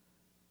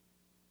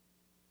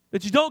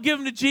that you don't give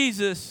them to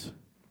Jesus,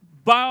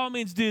 by all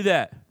means do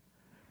that.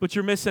 But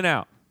you're missing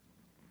out.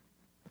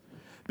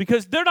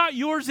 Because they're not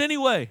yours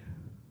anyway.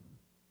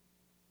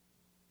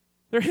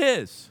 They're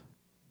his.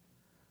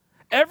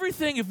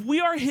 Everything, if we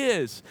are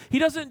his,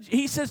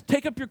 he says,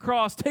 take up your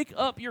cross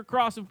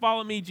and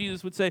follow me,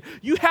 Jesus would say.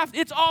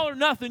 It's all or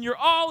nothing. You're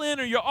all in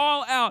or you're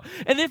all out.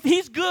 And if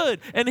he's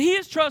good and he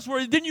is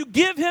trustworthy, then you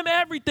give him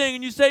everything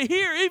and you say,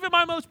 "Here, even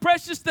my most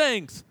precious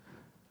things."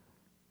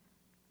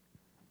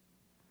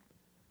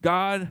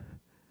 God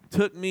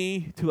took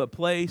me to a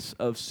place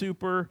of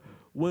super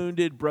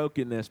wounded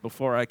brokenness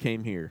before I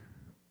came here.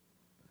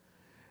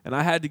 And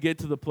I had to get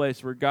to the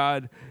place where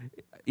God,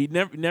 he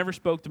never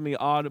spoke to me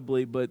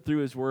audibly, but through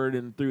his word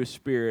and through his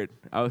spirit,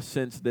 I was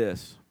sensed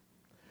this.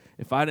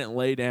 If I didn't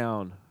lay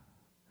down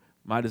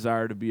my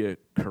desire to be a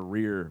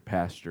career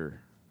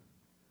pastor,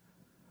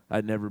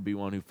 I'd never be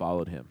one who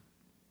followed him.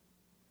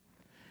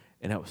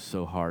 And that was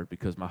so hard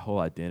because my whole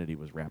identity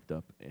was wrapped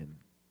up in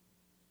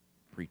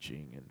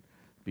preaching and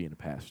being a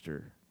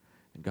pastor.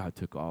 And God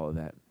took all of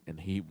that, and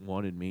he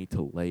wanted me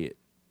to lay it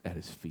at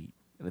his feet.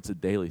 And it's a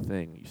daily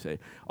thing. You say,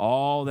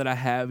 all that I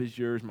have is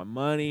yours, my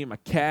money, my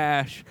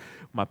cash,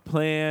 my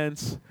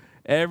plans.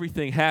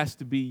 Everything has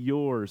to be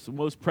yours. The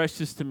most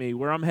precious to me,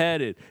 where I'm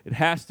headed, it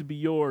has to be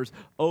yours.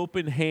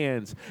 Open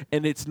hands.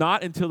 And it's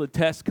not until the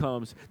test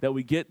comes that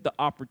we get the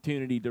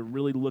opportunity to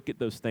really look at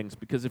those things.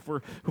 Because if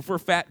we're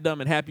fat, dumb,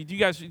 and happy,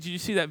 did you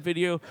see that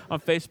video on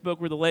Facebook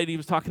where the lady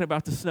was talking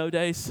about the snow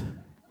days?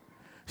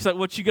 She's like,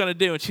 what you gonna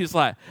do? And she's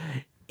like,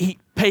 eat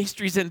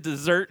pastries and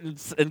dessert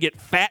and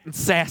get fat and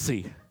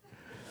sassy.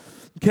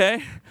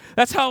 Okay?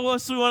 That's how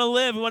else we want to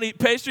live. We want to eat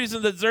pastries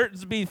and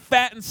desserts and be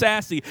fat and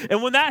sassy.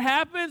 And when that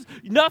happens,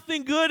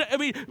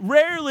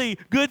 rarely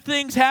good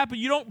things happen.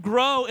 You don't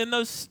grow in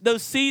those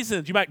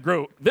seasons. You might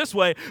grow this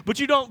way, but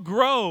you don't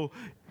grow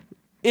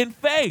in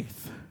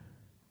faith.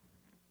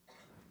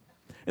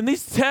 And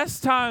these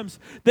test times,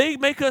 they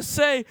make us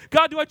say,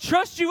 God, do I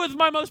trust you with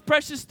my most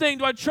precious thing?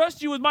 Do I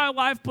trust you with my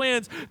life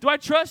plans? Do I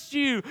trust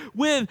you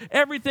with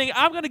everything?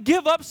 I'm going to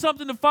give up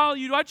something to follow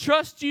you. Do I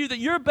trust you that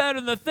you're better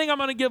than the thing I'm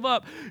going to give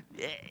up?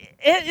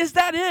 Is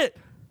that it?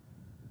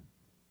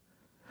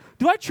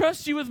 Do I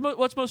trust you with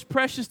what's most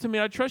precious to me?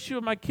 Do I trust you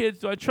with my kids?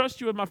 Do I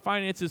trust you with my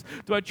finances?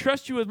 Do I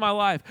trust you with my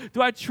life?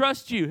 Do I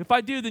trust you? If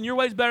I do, then your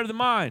way's better than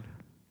mine.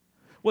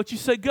 What you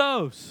say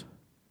goes.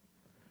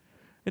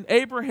 And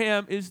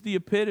Abraham is the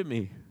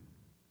epitome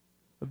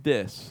of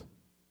this.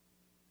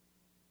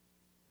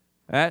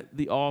 At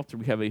the altar,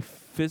 we have a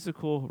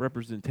physical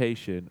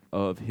representation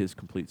of his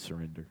complete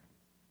surrender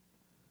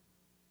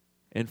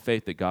and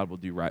faith that God will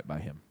do right by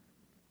him.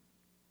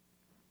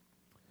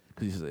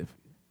 Because he says,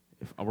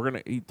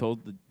 he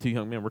told the two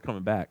young men, we're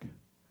coming back.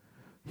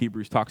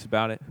 Hebrews talks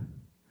about it.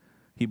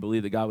 He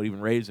believed that God would even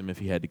raise him if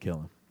he had to kill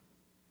him.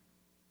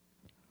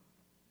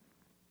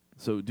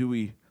 So do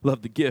we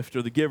love the gift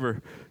or the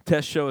giver?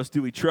 Tests show us,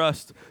 do we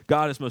trust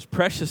God is most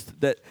precious?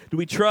 Do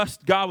we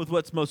trust God with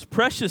what's most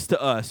precious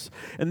to us?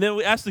 And then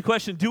we ask the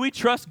question, do we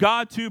trust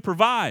God to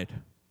provide?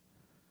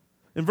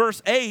 In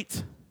verse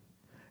 8,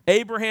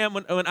 Abraham,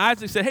 when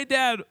Isaac said, hey,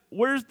 Dad,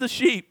 where's the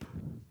sheep?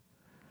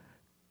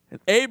 And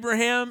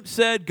Abraham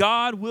said,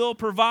 God will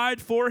provide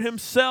for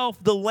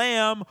himself the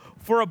lamb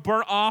for a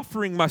burnt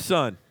offering, my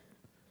son.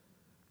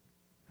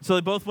 So they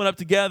both went up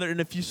together.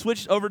 And if you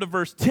switch over to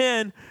verse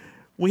 10,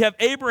 we have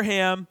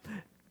Abraham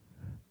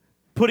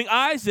putting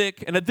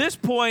Isaac, and at this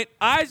point,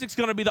 Isaac's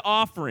going to be the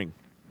offering.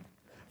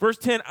 Verse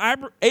 10,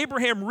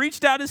 Abraham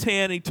reached out his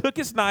hand, and he took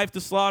his knife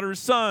to slaughter his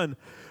son.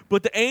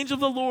 But the angel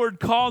of the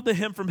Lord called to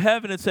him from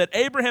heaven and said,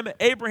 Abraham,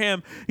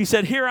 Abraham. He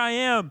said, here I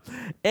am.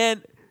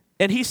 And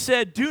he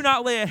said, do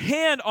not lay a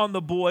hand on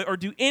the boy or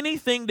do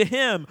anything to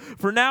him.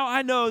 For now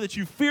I know that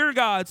you fear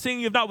God, seeing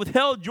you have not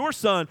withheld your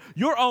son,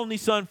 your only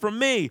son, from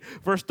me.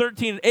 Verse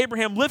 13,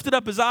 Abraham lifted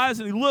up his eyes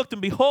and he looked,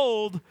 and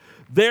behold,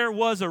 there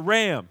was a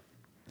ram.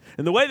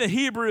 And the way the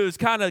Hebrew is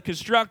kind of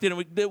constructed,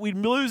 and we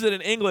lose it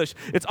in English,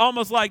 it's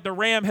almost like the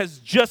ram has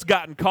just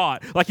gotten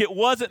caught. Like it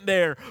wasn't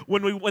there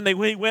when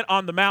he went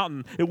on the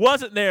mountain. It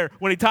wasn't there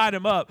when he tied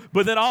him up.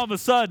 But then all of a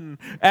sudden,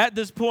 at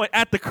this point,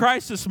 at the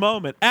crisis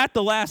moment, at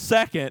the last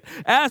second,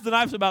 as the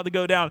knife's about to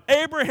go down,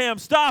 Abraham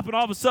stopped, and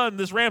all of a sudden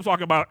this ram's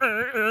walking by,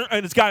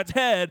 and it's got its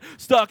head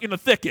stuck in the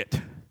thicket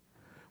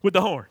with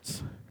the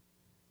horns.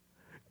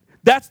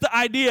 That's the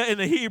idea in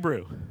the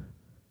Hebrew.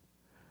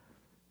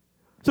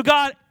 So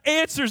God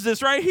answers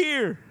this right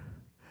here.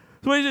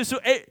 So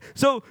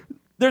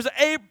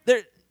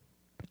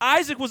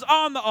Isaac was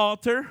on the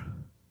altar.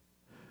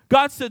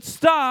 God said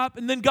stop,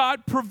 and then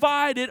God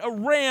provided a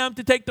ram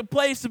to take the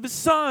place of his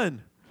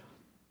son.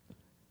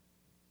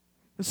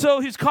 And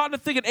so he's caught in a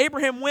thinking.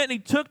 Abraham went and he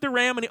took the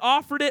ram and he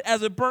offered it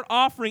as a burnt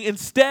offering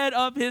instead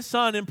of his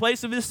son, in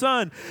place of his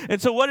son.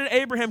 And so what did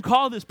Abraham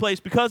call this place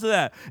because of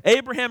that?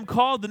 Abraham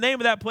called the name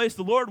of that place,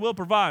 the Lord will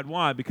provide.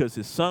 Why? Because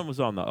his son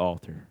was on the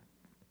altar.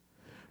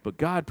 But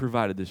God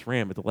provided this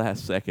ram at the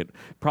last second.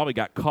 Probably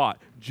got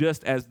caught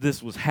just as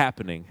this was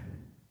happening.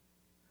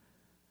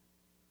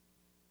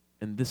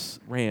 And this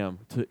ram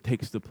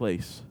takes the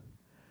place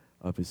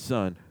of his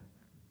son.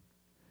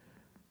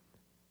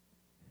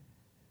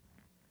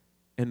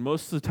 And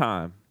most of the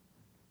time,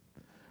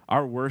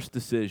 our worst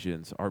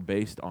decisions are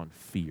based on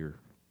fear.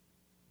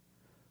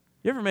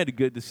 You ever made a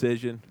good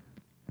decision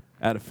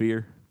out of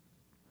fear?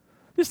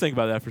 Just think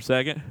about that for a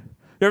second.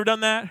 You ever done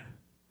that?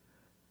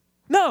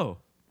 No.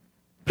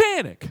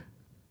 Panic.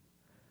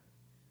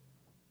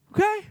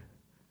 Okay?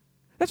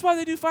 That's why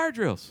they do fire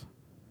drills.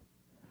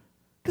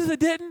 Because they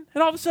didn't,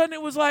 and all of a sudden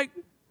it was like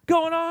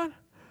going on.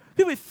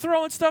 People be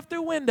throwing stuff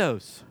through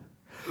windows.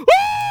 Woo!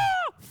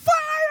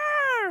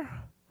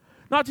 Fire!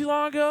 Not too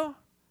long ago,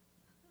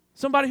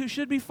 somebody who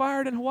should be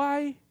fired in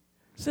Hawaii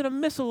sent a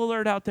missile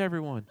alert out to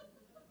everyone.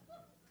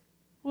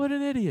 What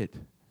an idiot.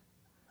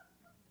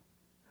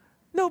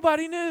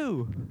 Nobody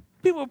knew.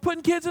 People were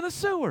putting kids in a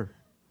sewer.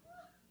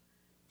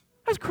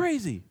 That's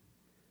crazy.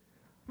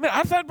 I mean,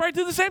 I've had right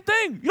do the same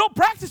thing. You don't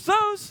practice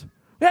those.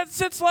 We had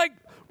since like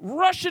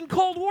Russian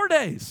Cold War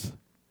days.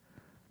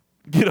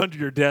 Get under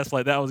your desk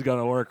like that was going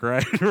to work,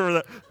 right?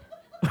 Remember that?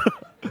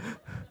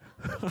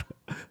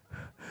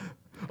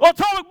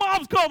 Atomic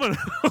bomb's coming.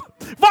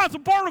 Find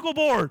some particle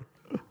board.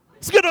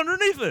 Let's get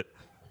underneath it.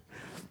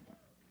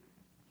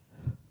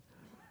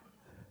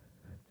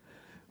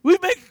 We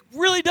make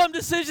really dumb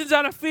decisions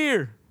out of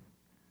fear.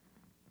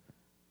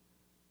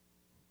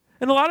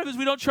 And a lot of it is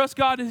we don't trust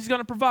God that he's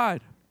going to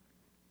provide.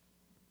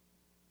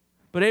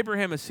 But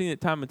Abraham has seen it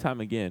time and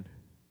time again.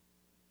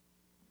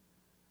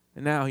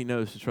 And now he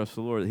knows to trust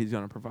the Lord that he's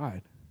going to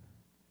provide.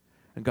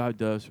 And God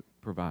does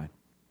provide.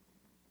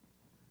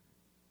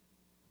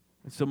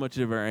 And so much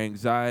of our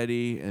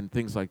anxiety and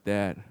things like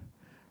that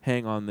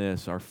hang on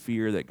this, our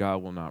fear that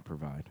God will not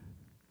provide.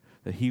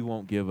 That he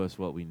won't give us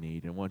what we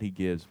need, and what he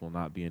gives will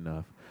not be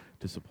enough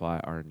to supply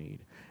our need.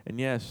 And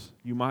yes,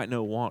 you might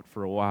know want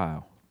for a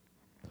while,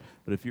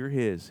 but if you're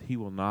his, he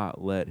will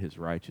not let his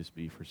righteous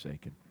be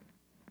forsaken.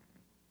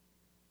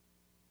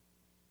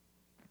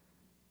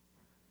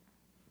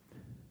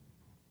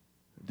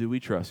 Do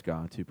we trust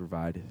God to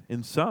provide?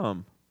 In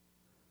some,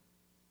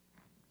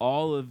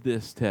 all of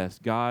this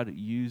test, God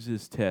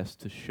uses tests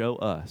to show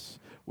us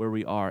where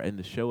we are and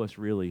to show us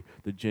really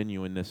the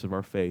genuineness of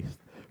our faith.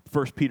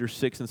 1 Peter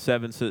 6 and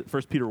 7 says,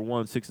 1 Peter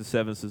 1, 6 and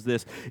 7 says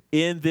this,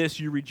 in this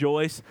you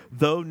rejoice,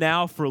 though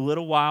now for a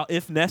little while,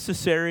 if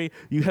necessary,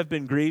 you have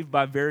been grieved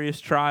by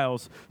various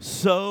trials,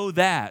 so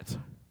that,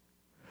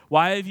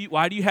 why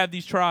do you have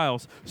these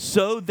trials?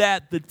 So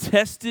that the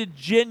tested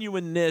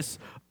genuineness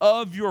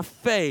of your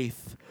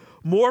faith,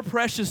 more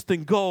precious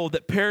than gold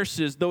that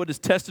perishes, though it is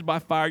tested by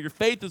fire, your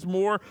faith is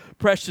more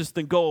precious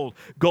than gold.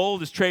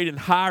 Gold is trading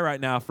high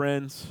right now,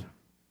 friends.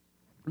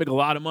 Make a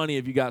lot of money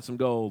if you got some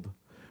gold.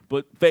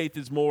 But faith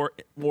is more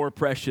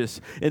precious,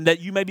 and that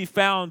you may be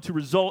found to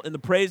result in the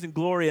praise and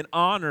glory and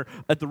honor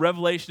at the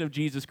revelation of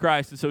Jesus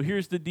Christ. And so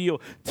here's the deal.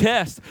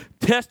 Test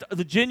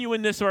the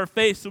genuineness of our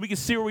faith so we can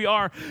see where we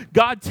are.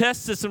 God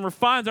tests us and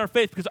refines our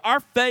faith because our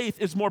faith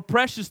is more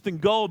precious than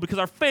gold, because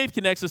our faith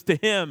connects us to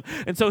him.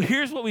 And so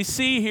here's what we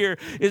see here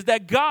is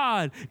that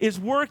God is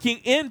working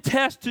in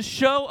tests to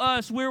show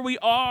us where we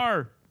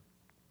are.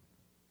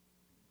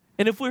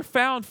 And if we're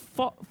found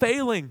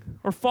failing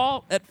or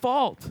at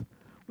fault,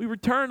 we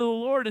return to the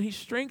Lord and he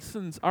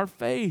strengthens our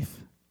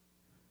faith.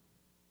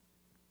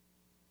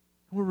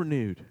 We're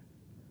renewed. And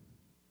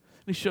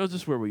he shows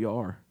us where we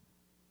are.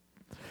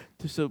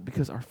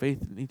 Because our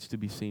faith needs to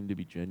be seen to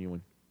be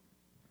genuine.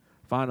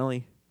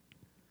 Finally,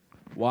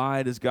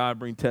 why does God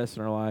bring tests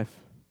in our life?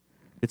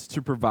 It's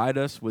to provide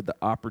us with the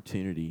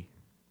opportunity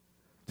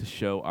to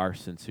show our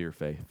sincere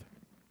faith.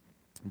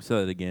 Let me say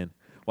that again.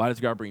 Why does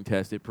God bring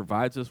tests? It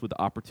provides us with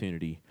the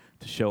opportunity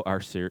to show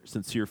our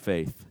sincere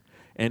faith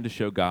and to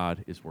show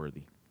God is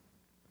worthy.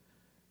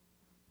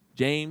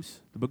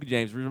 James, the book of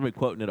James, we're going to be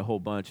quoting it a whole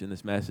bunch in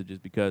this message, is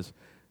because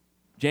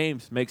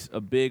James makes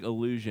a big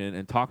allusion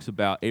and talks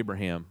about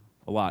Abraham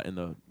a lot in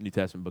the New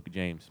Testament book of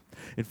James.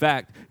 In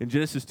fact, in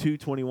Genesis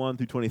 2:21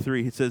 through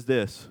 23, it says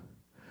this,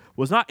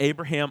 was not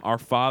Abraham our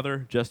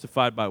father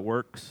justified by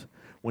works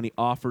when he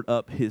offered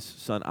up his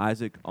son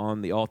Isaac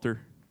on the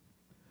altar?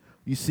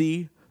 You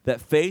see that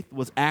faith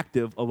was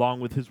active along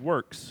with his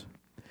works.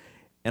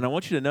 And I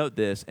want you to note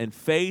this, and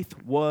faith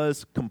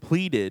was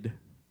completed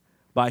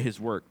by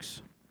his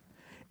works.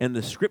 And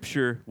the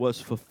scripture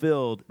was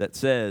fulfilled that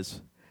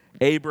says,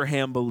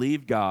 Abraham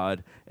believed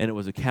God, and it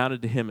was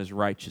accounted to him as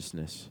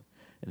righteousness,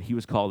 and he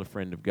was called a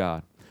friend of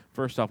God.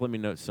 First off, let me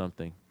note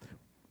something.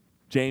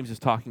 James is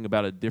talking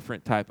about a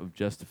different type of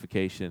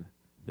justification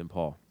than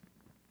Paul.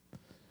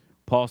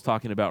 Paul's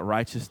talking about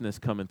righteousness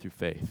coming through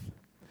faith.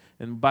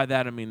 And by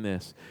that I mean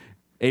this.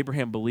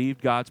 Abraham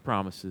believed God's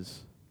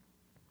promises,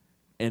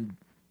 and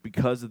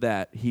because of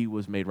that, he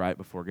was made right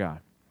before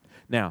God.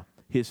 Now,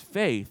 his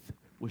faith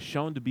was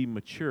shown to be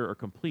mature or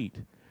complete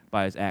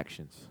by his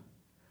actions.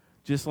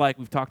 Just like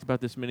we've talked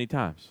about this many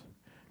times.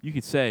 You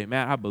could say,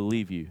 Matt, I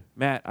believe you.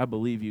 Matt, I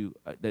believe you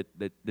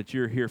that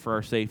you're here for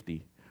our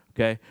safety.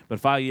 Okay? But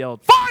if I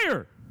yelled,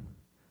 fire!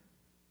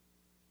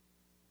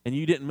 And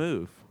you didn't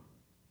move,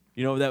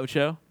 you know what that would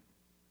show?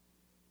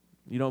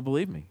 You don't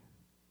believe me.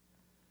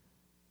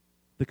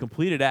 The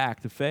completed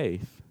act of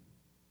faith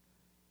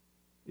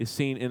is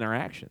seen in our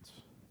actions.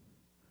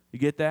 You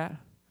get that?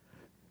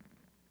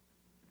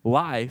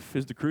 Life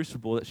is the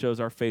crucible that shows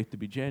our faith to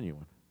be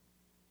genuine.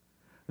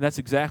 And that's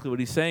exactly what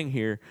he's saying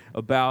here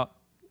about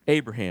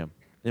Abraham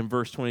in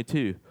verse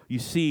 22. You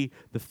see,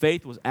 the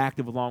faith was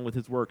active along with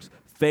his works.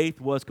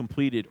 Faith was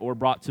completed or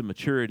brought to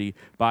maturity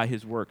by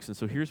his works. And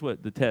so here's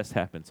what the test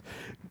happens.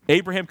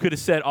 Abraham could have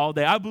said all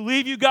day, I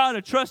believe you, God, I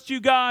trust you,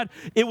 God.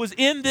 It was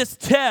in this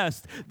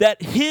test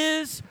that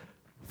his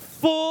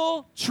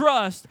full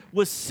trust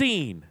was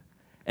seen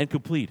and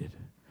completed.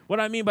 What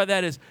I mean by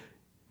that is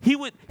he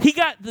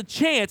got the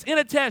chance, in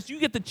a test, you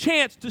get the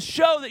chance to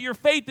show that your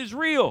faith is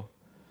real.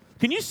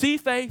 Can you see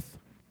faith?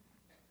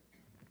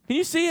 Can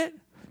you see it?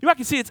 You might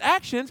can see its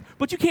actions,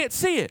 but you can't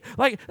see it.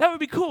 Like, that would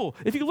be cool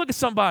if you could look at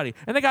somebody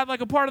and they got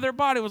like a part of their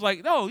body was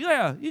like, oh,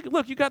 yeah,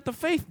 you got the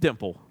faith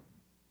dimple.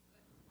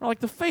 Or like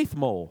the faith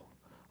mole.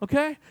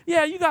 Okay?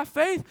 Yeah, you got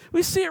faith.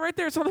 We see it right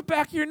there. It's on the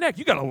back of your neck.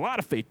 You got a lot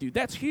of faith, dude.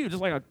 That's huge.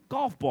 It's like a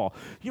golf ball.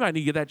 You might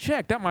need to get that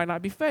checked. That might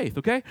not be faith,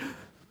 okay?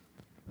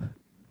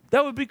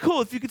 That would be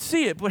cool if you could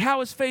see it. But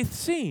how is faith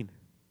seen?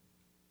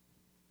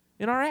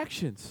 In our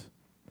actions.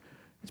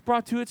 It's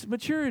brought to its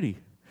maturity.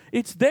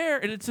 It's there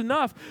and it's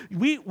enough.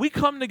 We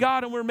come to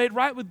God and we're made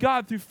right with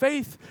God through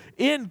faith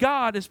in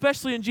God,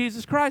 especially in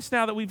Jesus Christ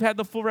now that we've had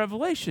the full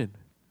revelation.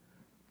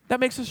 That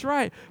makes us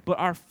right. But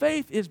our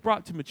faith is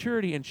brought to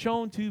maturity and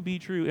shown to be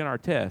true in our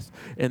test.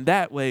 And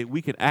that way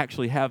we can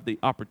actually have the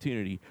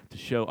opportunity to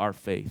show our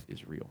faith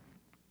is real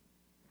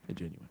and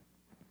genuine.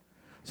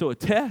 So a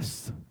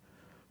test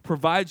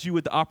provides you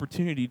with the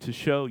opportunity to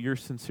show your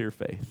sincere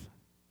faith.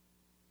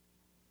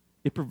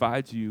 It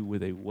provides you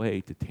with a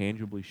way to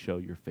tangibly show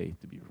your faith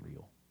to be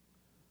real.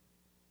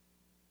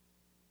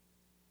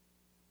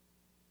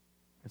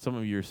 And some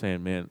of you are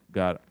saying, man,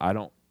 God, I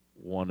don't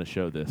want to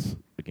show this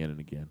again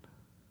and again.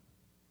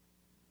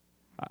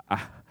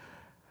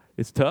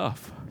 It's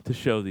tough to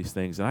show these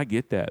things, and I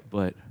get that,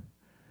 but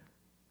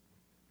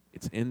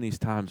it's in these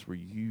times where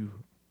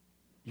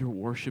you're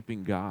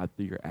worshiping God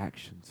through your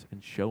actions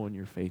and showing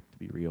your faith to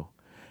be real.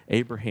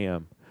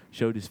 Abraham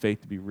showed his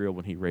faith to be real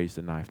when he raised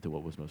a knife to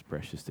what was most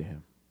precious to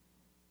him.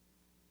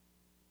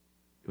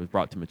 It was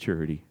brought to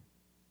maturity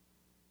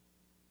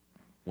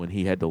when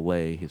he had to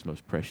lay his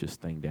most precious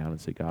thing down and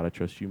say, God, I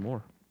trust you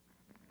more.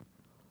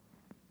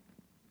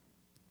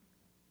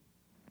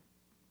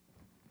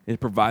 It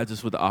provides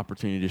us with the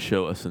opportunity to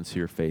show a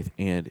sincere faith,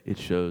 and it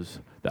shows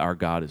that our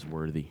God is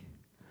worthy.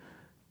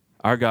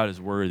 Our God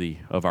is worthy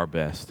of our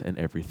best and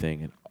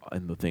everything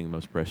and the thing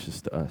most precious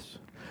to us.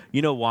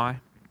 You know why?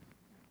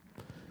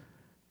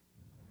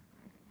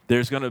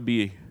 There's going to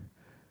be,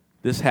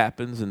 this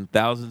happens, and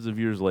thousands of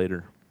years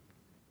later,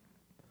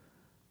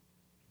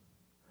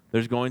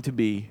 there's going to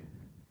be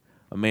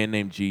a man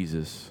named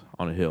Jesus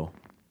on a hill.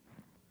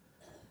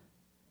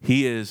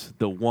 He is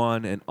the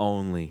one and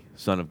only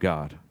Son of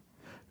God.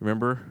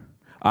 Remember,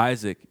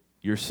 Isaac,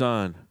 your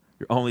son,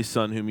 your only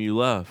son whom you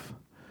love.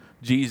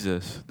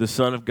 Jesus, the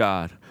Son of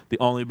God, the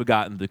only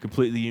begotten, the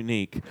completely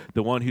unique,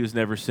 the one who has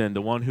never sinned,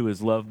 the one who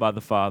is loved by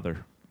the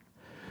Father.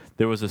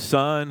 There was a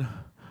son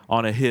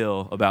on a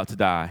hill about to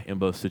die in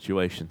both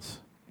situations.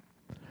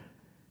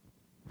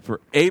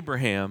 For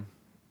Abraham,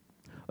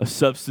 a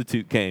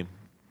substitute came,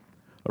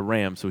 a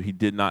ram, so he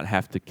did not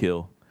have to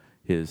kill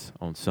his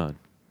own son.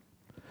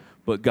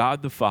 But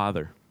God the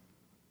Father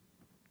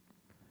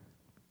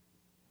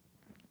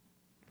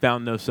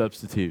found no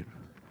substitute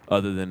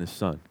other than his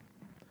son,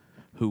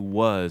 who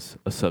was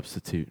a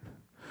substitute,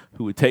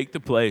 who would take the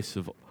place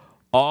of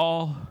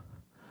all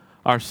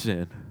our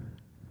sin.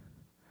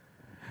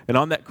 And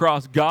on that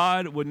cross,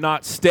 God would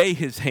not stay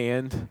his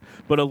hand,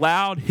 but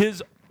allowed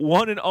his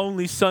one and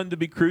only son to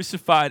be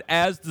crucified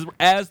as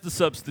the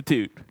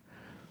substitute.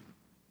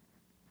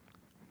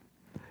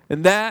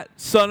 And that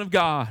Son of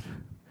God,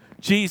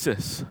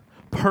 Jesus,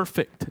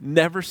 perfect,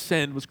 never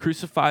sinned, was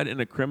crucified in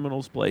a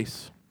criminal's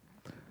place.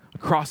 A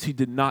cross he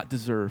did not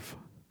deserve.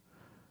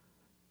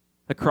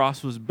 The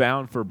cross was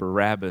bound for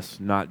Barabbas,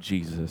 not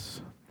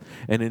Jesus.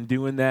 And in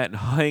doing that and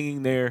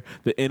hanging there,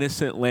 the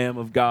innocent Lamb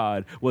of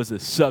God was a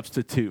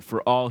substitute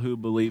for all who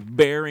believe,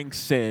 bearing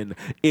sin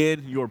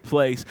in your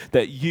place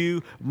that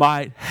you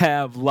might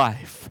have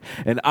life.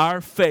 And our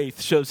faith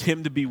shows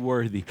him to be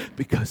worthy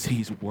because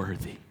he's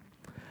worthy.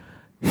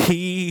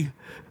 He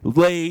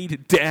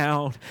laid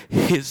down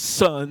his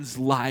son's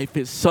life.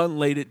 His son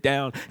laid it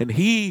down, and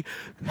he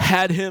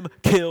had him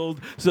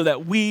killed so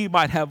that we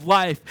might have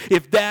life.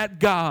 If that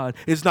God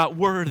is not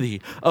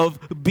worthy of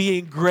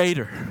being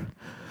greater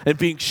and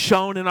being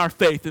shown in our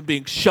faith and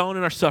being shown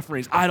in our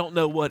sufferings, I don't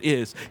know what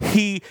is.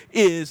 He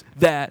is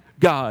that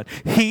God.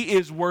 He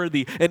is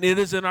worthy, and it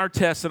is in our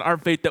tests and our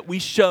faith that we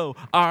show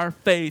our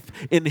faith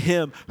in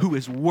him who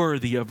is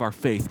worthy of our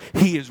faith.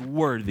 He is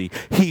worthy.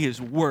 He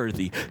is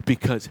worthy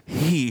because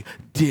he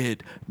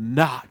did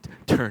not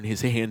turn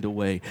his hand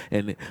away,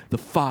 and the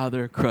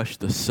Father crushed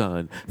the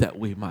Son that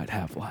we might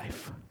have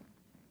life.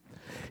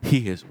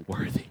 He is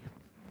worthy.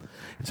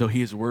 So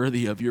he is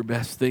worthy of your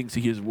best things.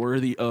 He is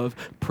worthy of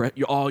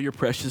all your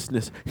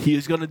preciousness. He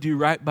is going to do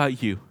right by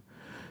you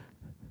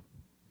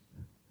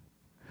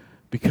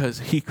because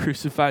he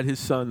crucified his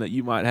son that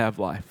you might have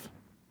life.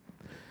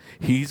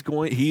 He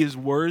is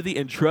worthy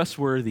and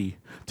trustworthy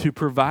to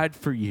provide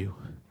for you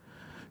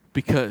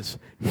because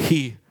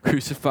he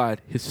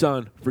crucified his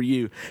son for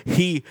you.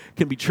 He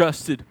can be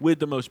trusted with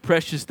the most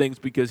precious things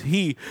because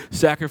he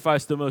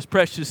sacrificed the most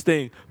precious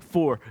thing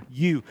for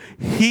you.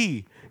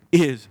 He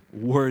is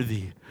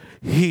worthy.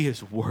 He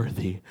is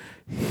worthy.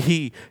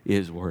 He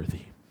is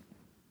worthy.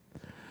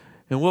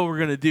 And what we're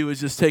going to do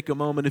is just take a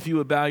moment. If you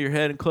would bow your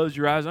head and close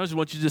your eyes, I just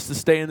want you just to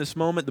stay in this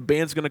moment. The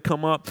band's going to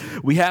come up.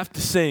 We have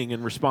to sing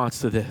in response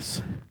to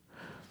this.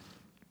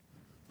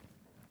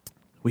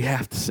 We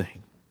have to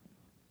sing.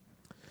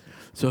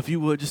 So if you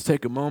would just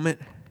take a moment,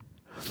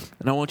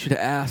 and I want you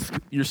to ask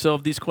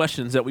yourself these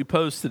questions that we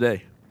posed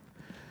today.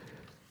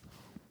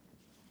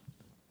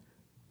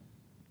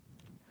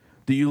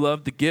 Do you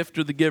love the gift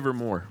or the giver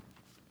more?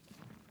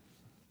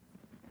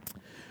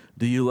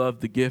 Do you love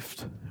the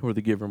gift or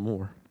the giver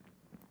more?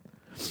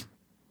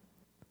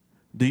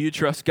 Do you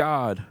trust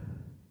God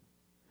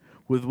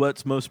with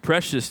what's most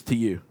precious to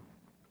you?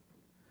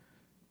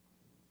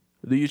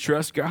 Do you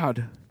trust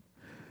God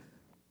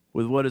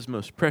with what is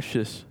most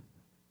precious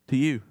to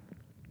you?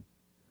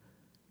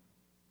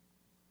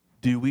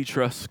 Do we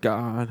trust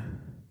God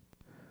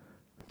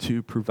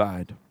to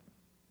provide?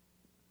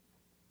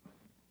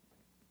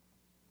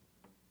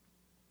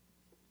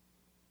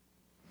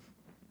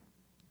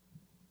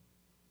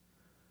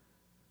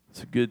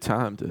 It's a good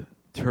time to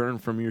turn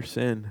from your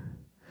sin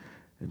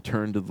and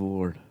turn to the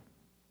Lord.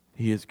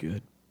 He is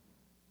good.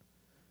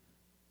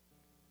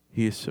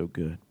 He is so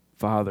good.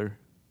 Father,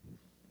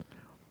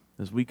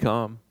 as we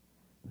come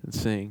and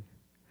sing,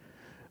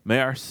 may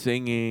our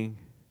singing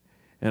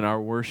and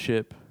our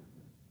worship,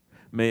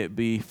 may it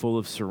be full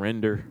of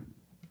surrender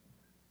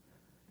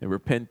and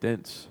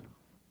repentance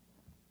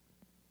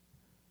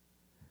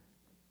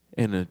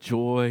and a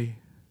joy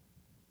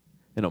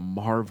and a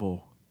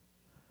marvel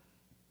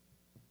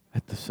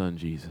at the Son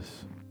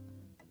Jesus.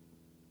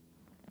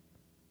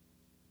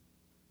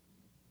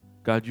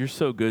 God, you're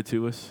so good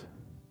to us.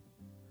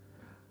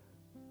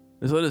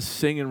 Just let us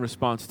sing in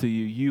response to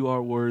you. You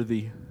are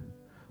worthy.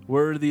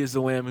 Worthy is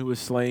the Lamb who was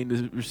slain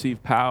to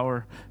receive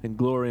power and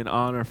glory and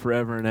honor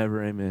forever and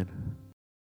ever. Amen.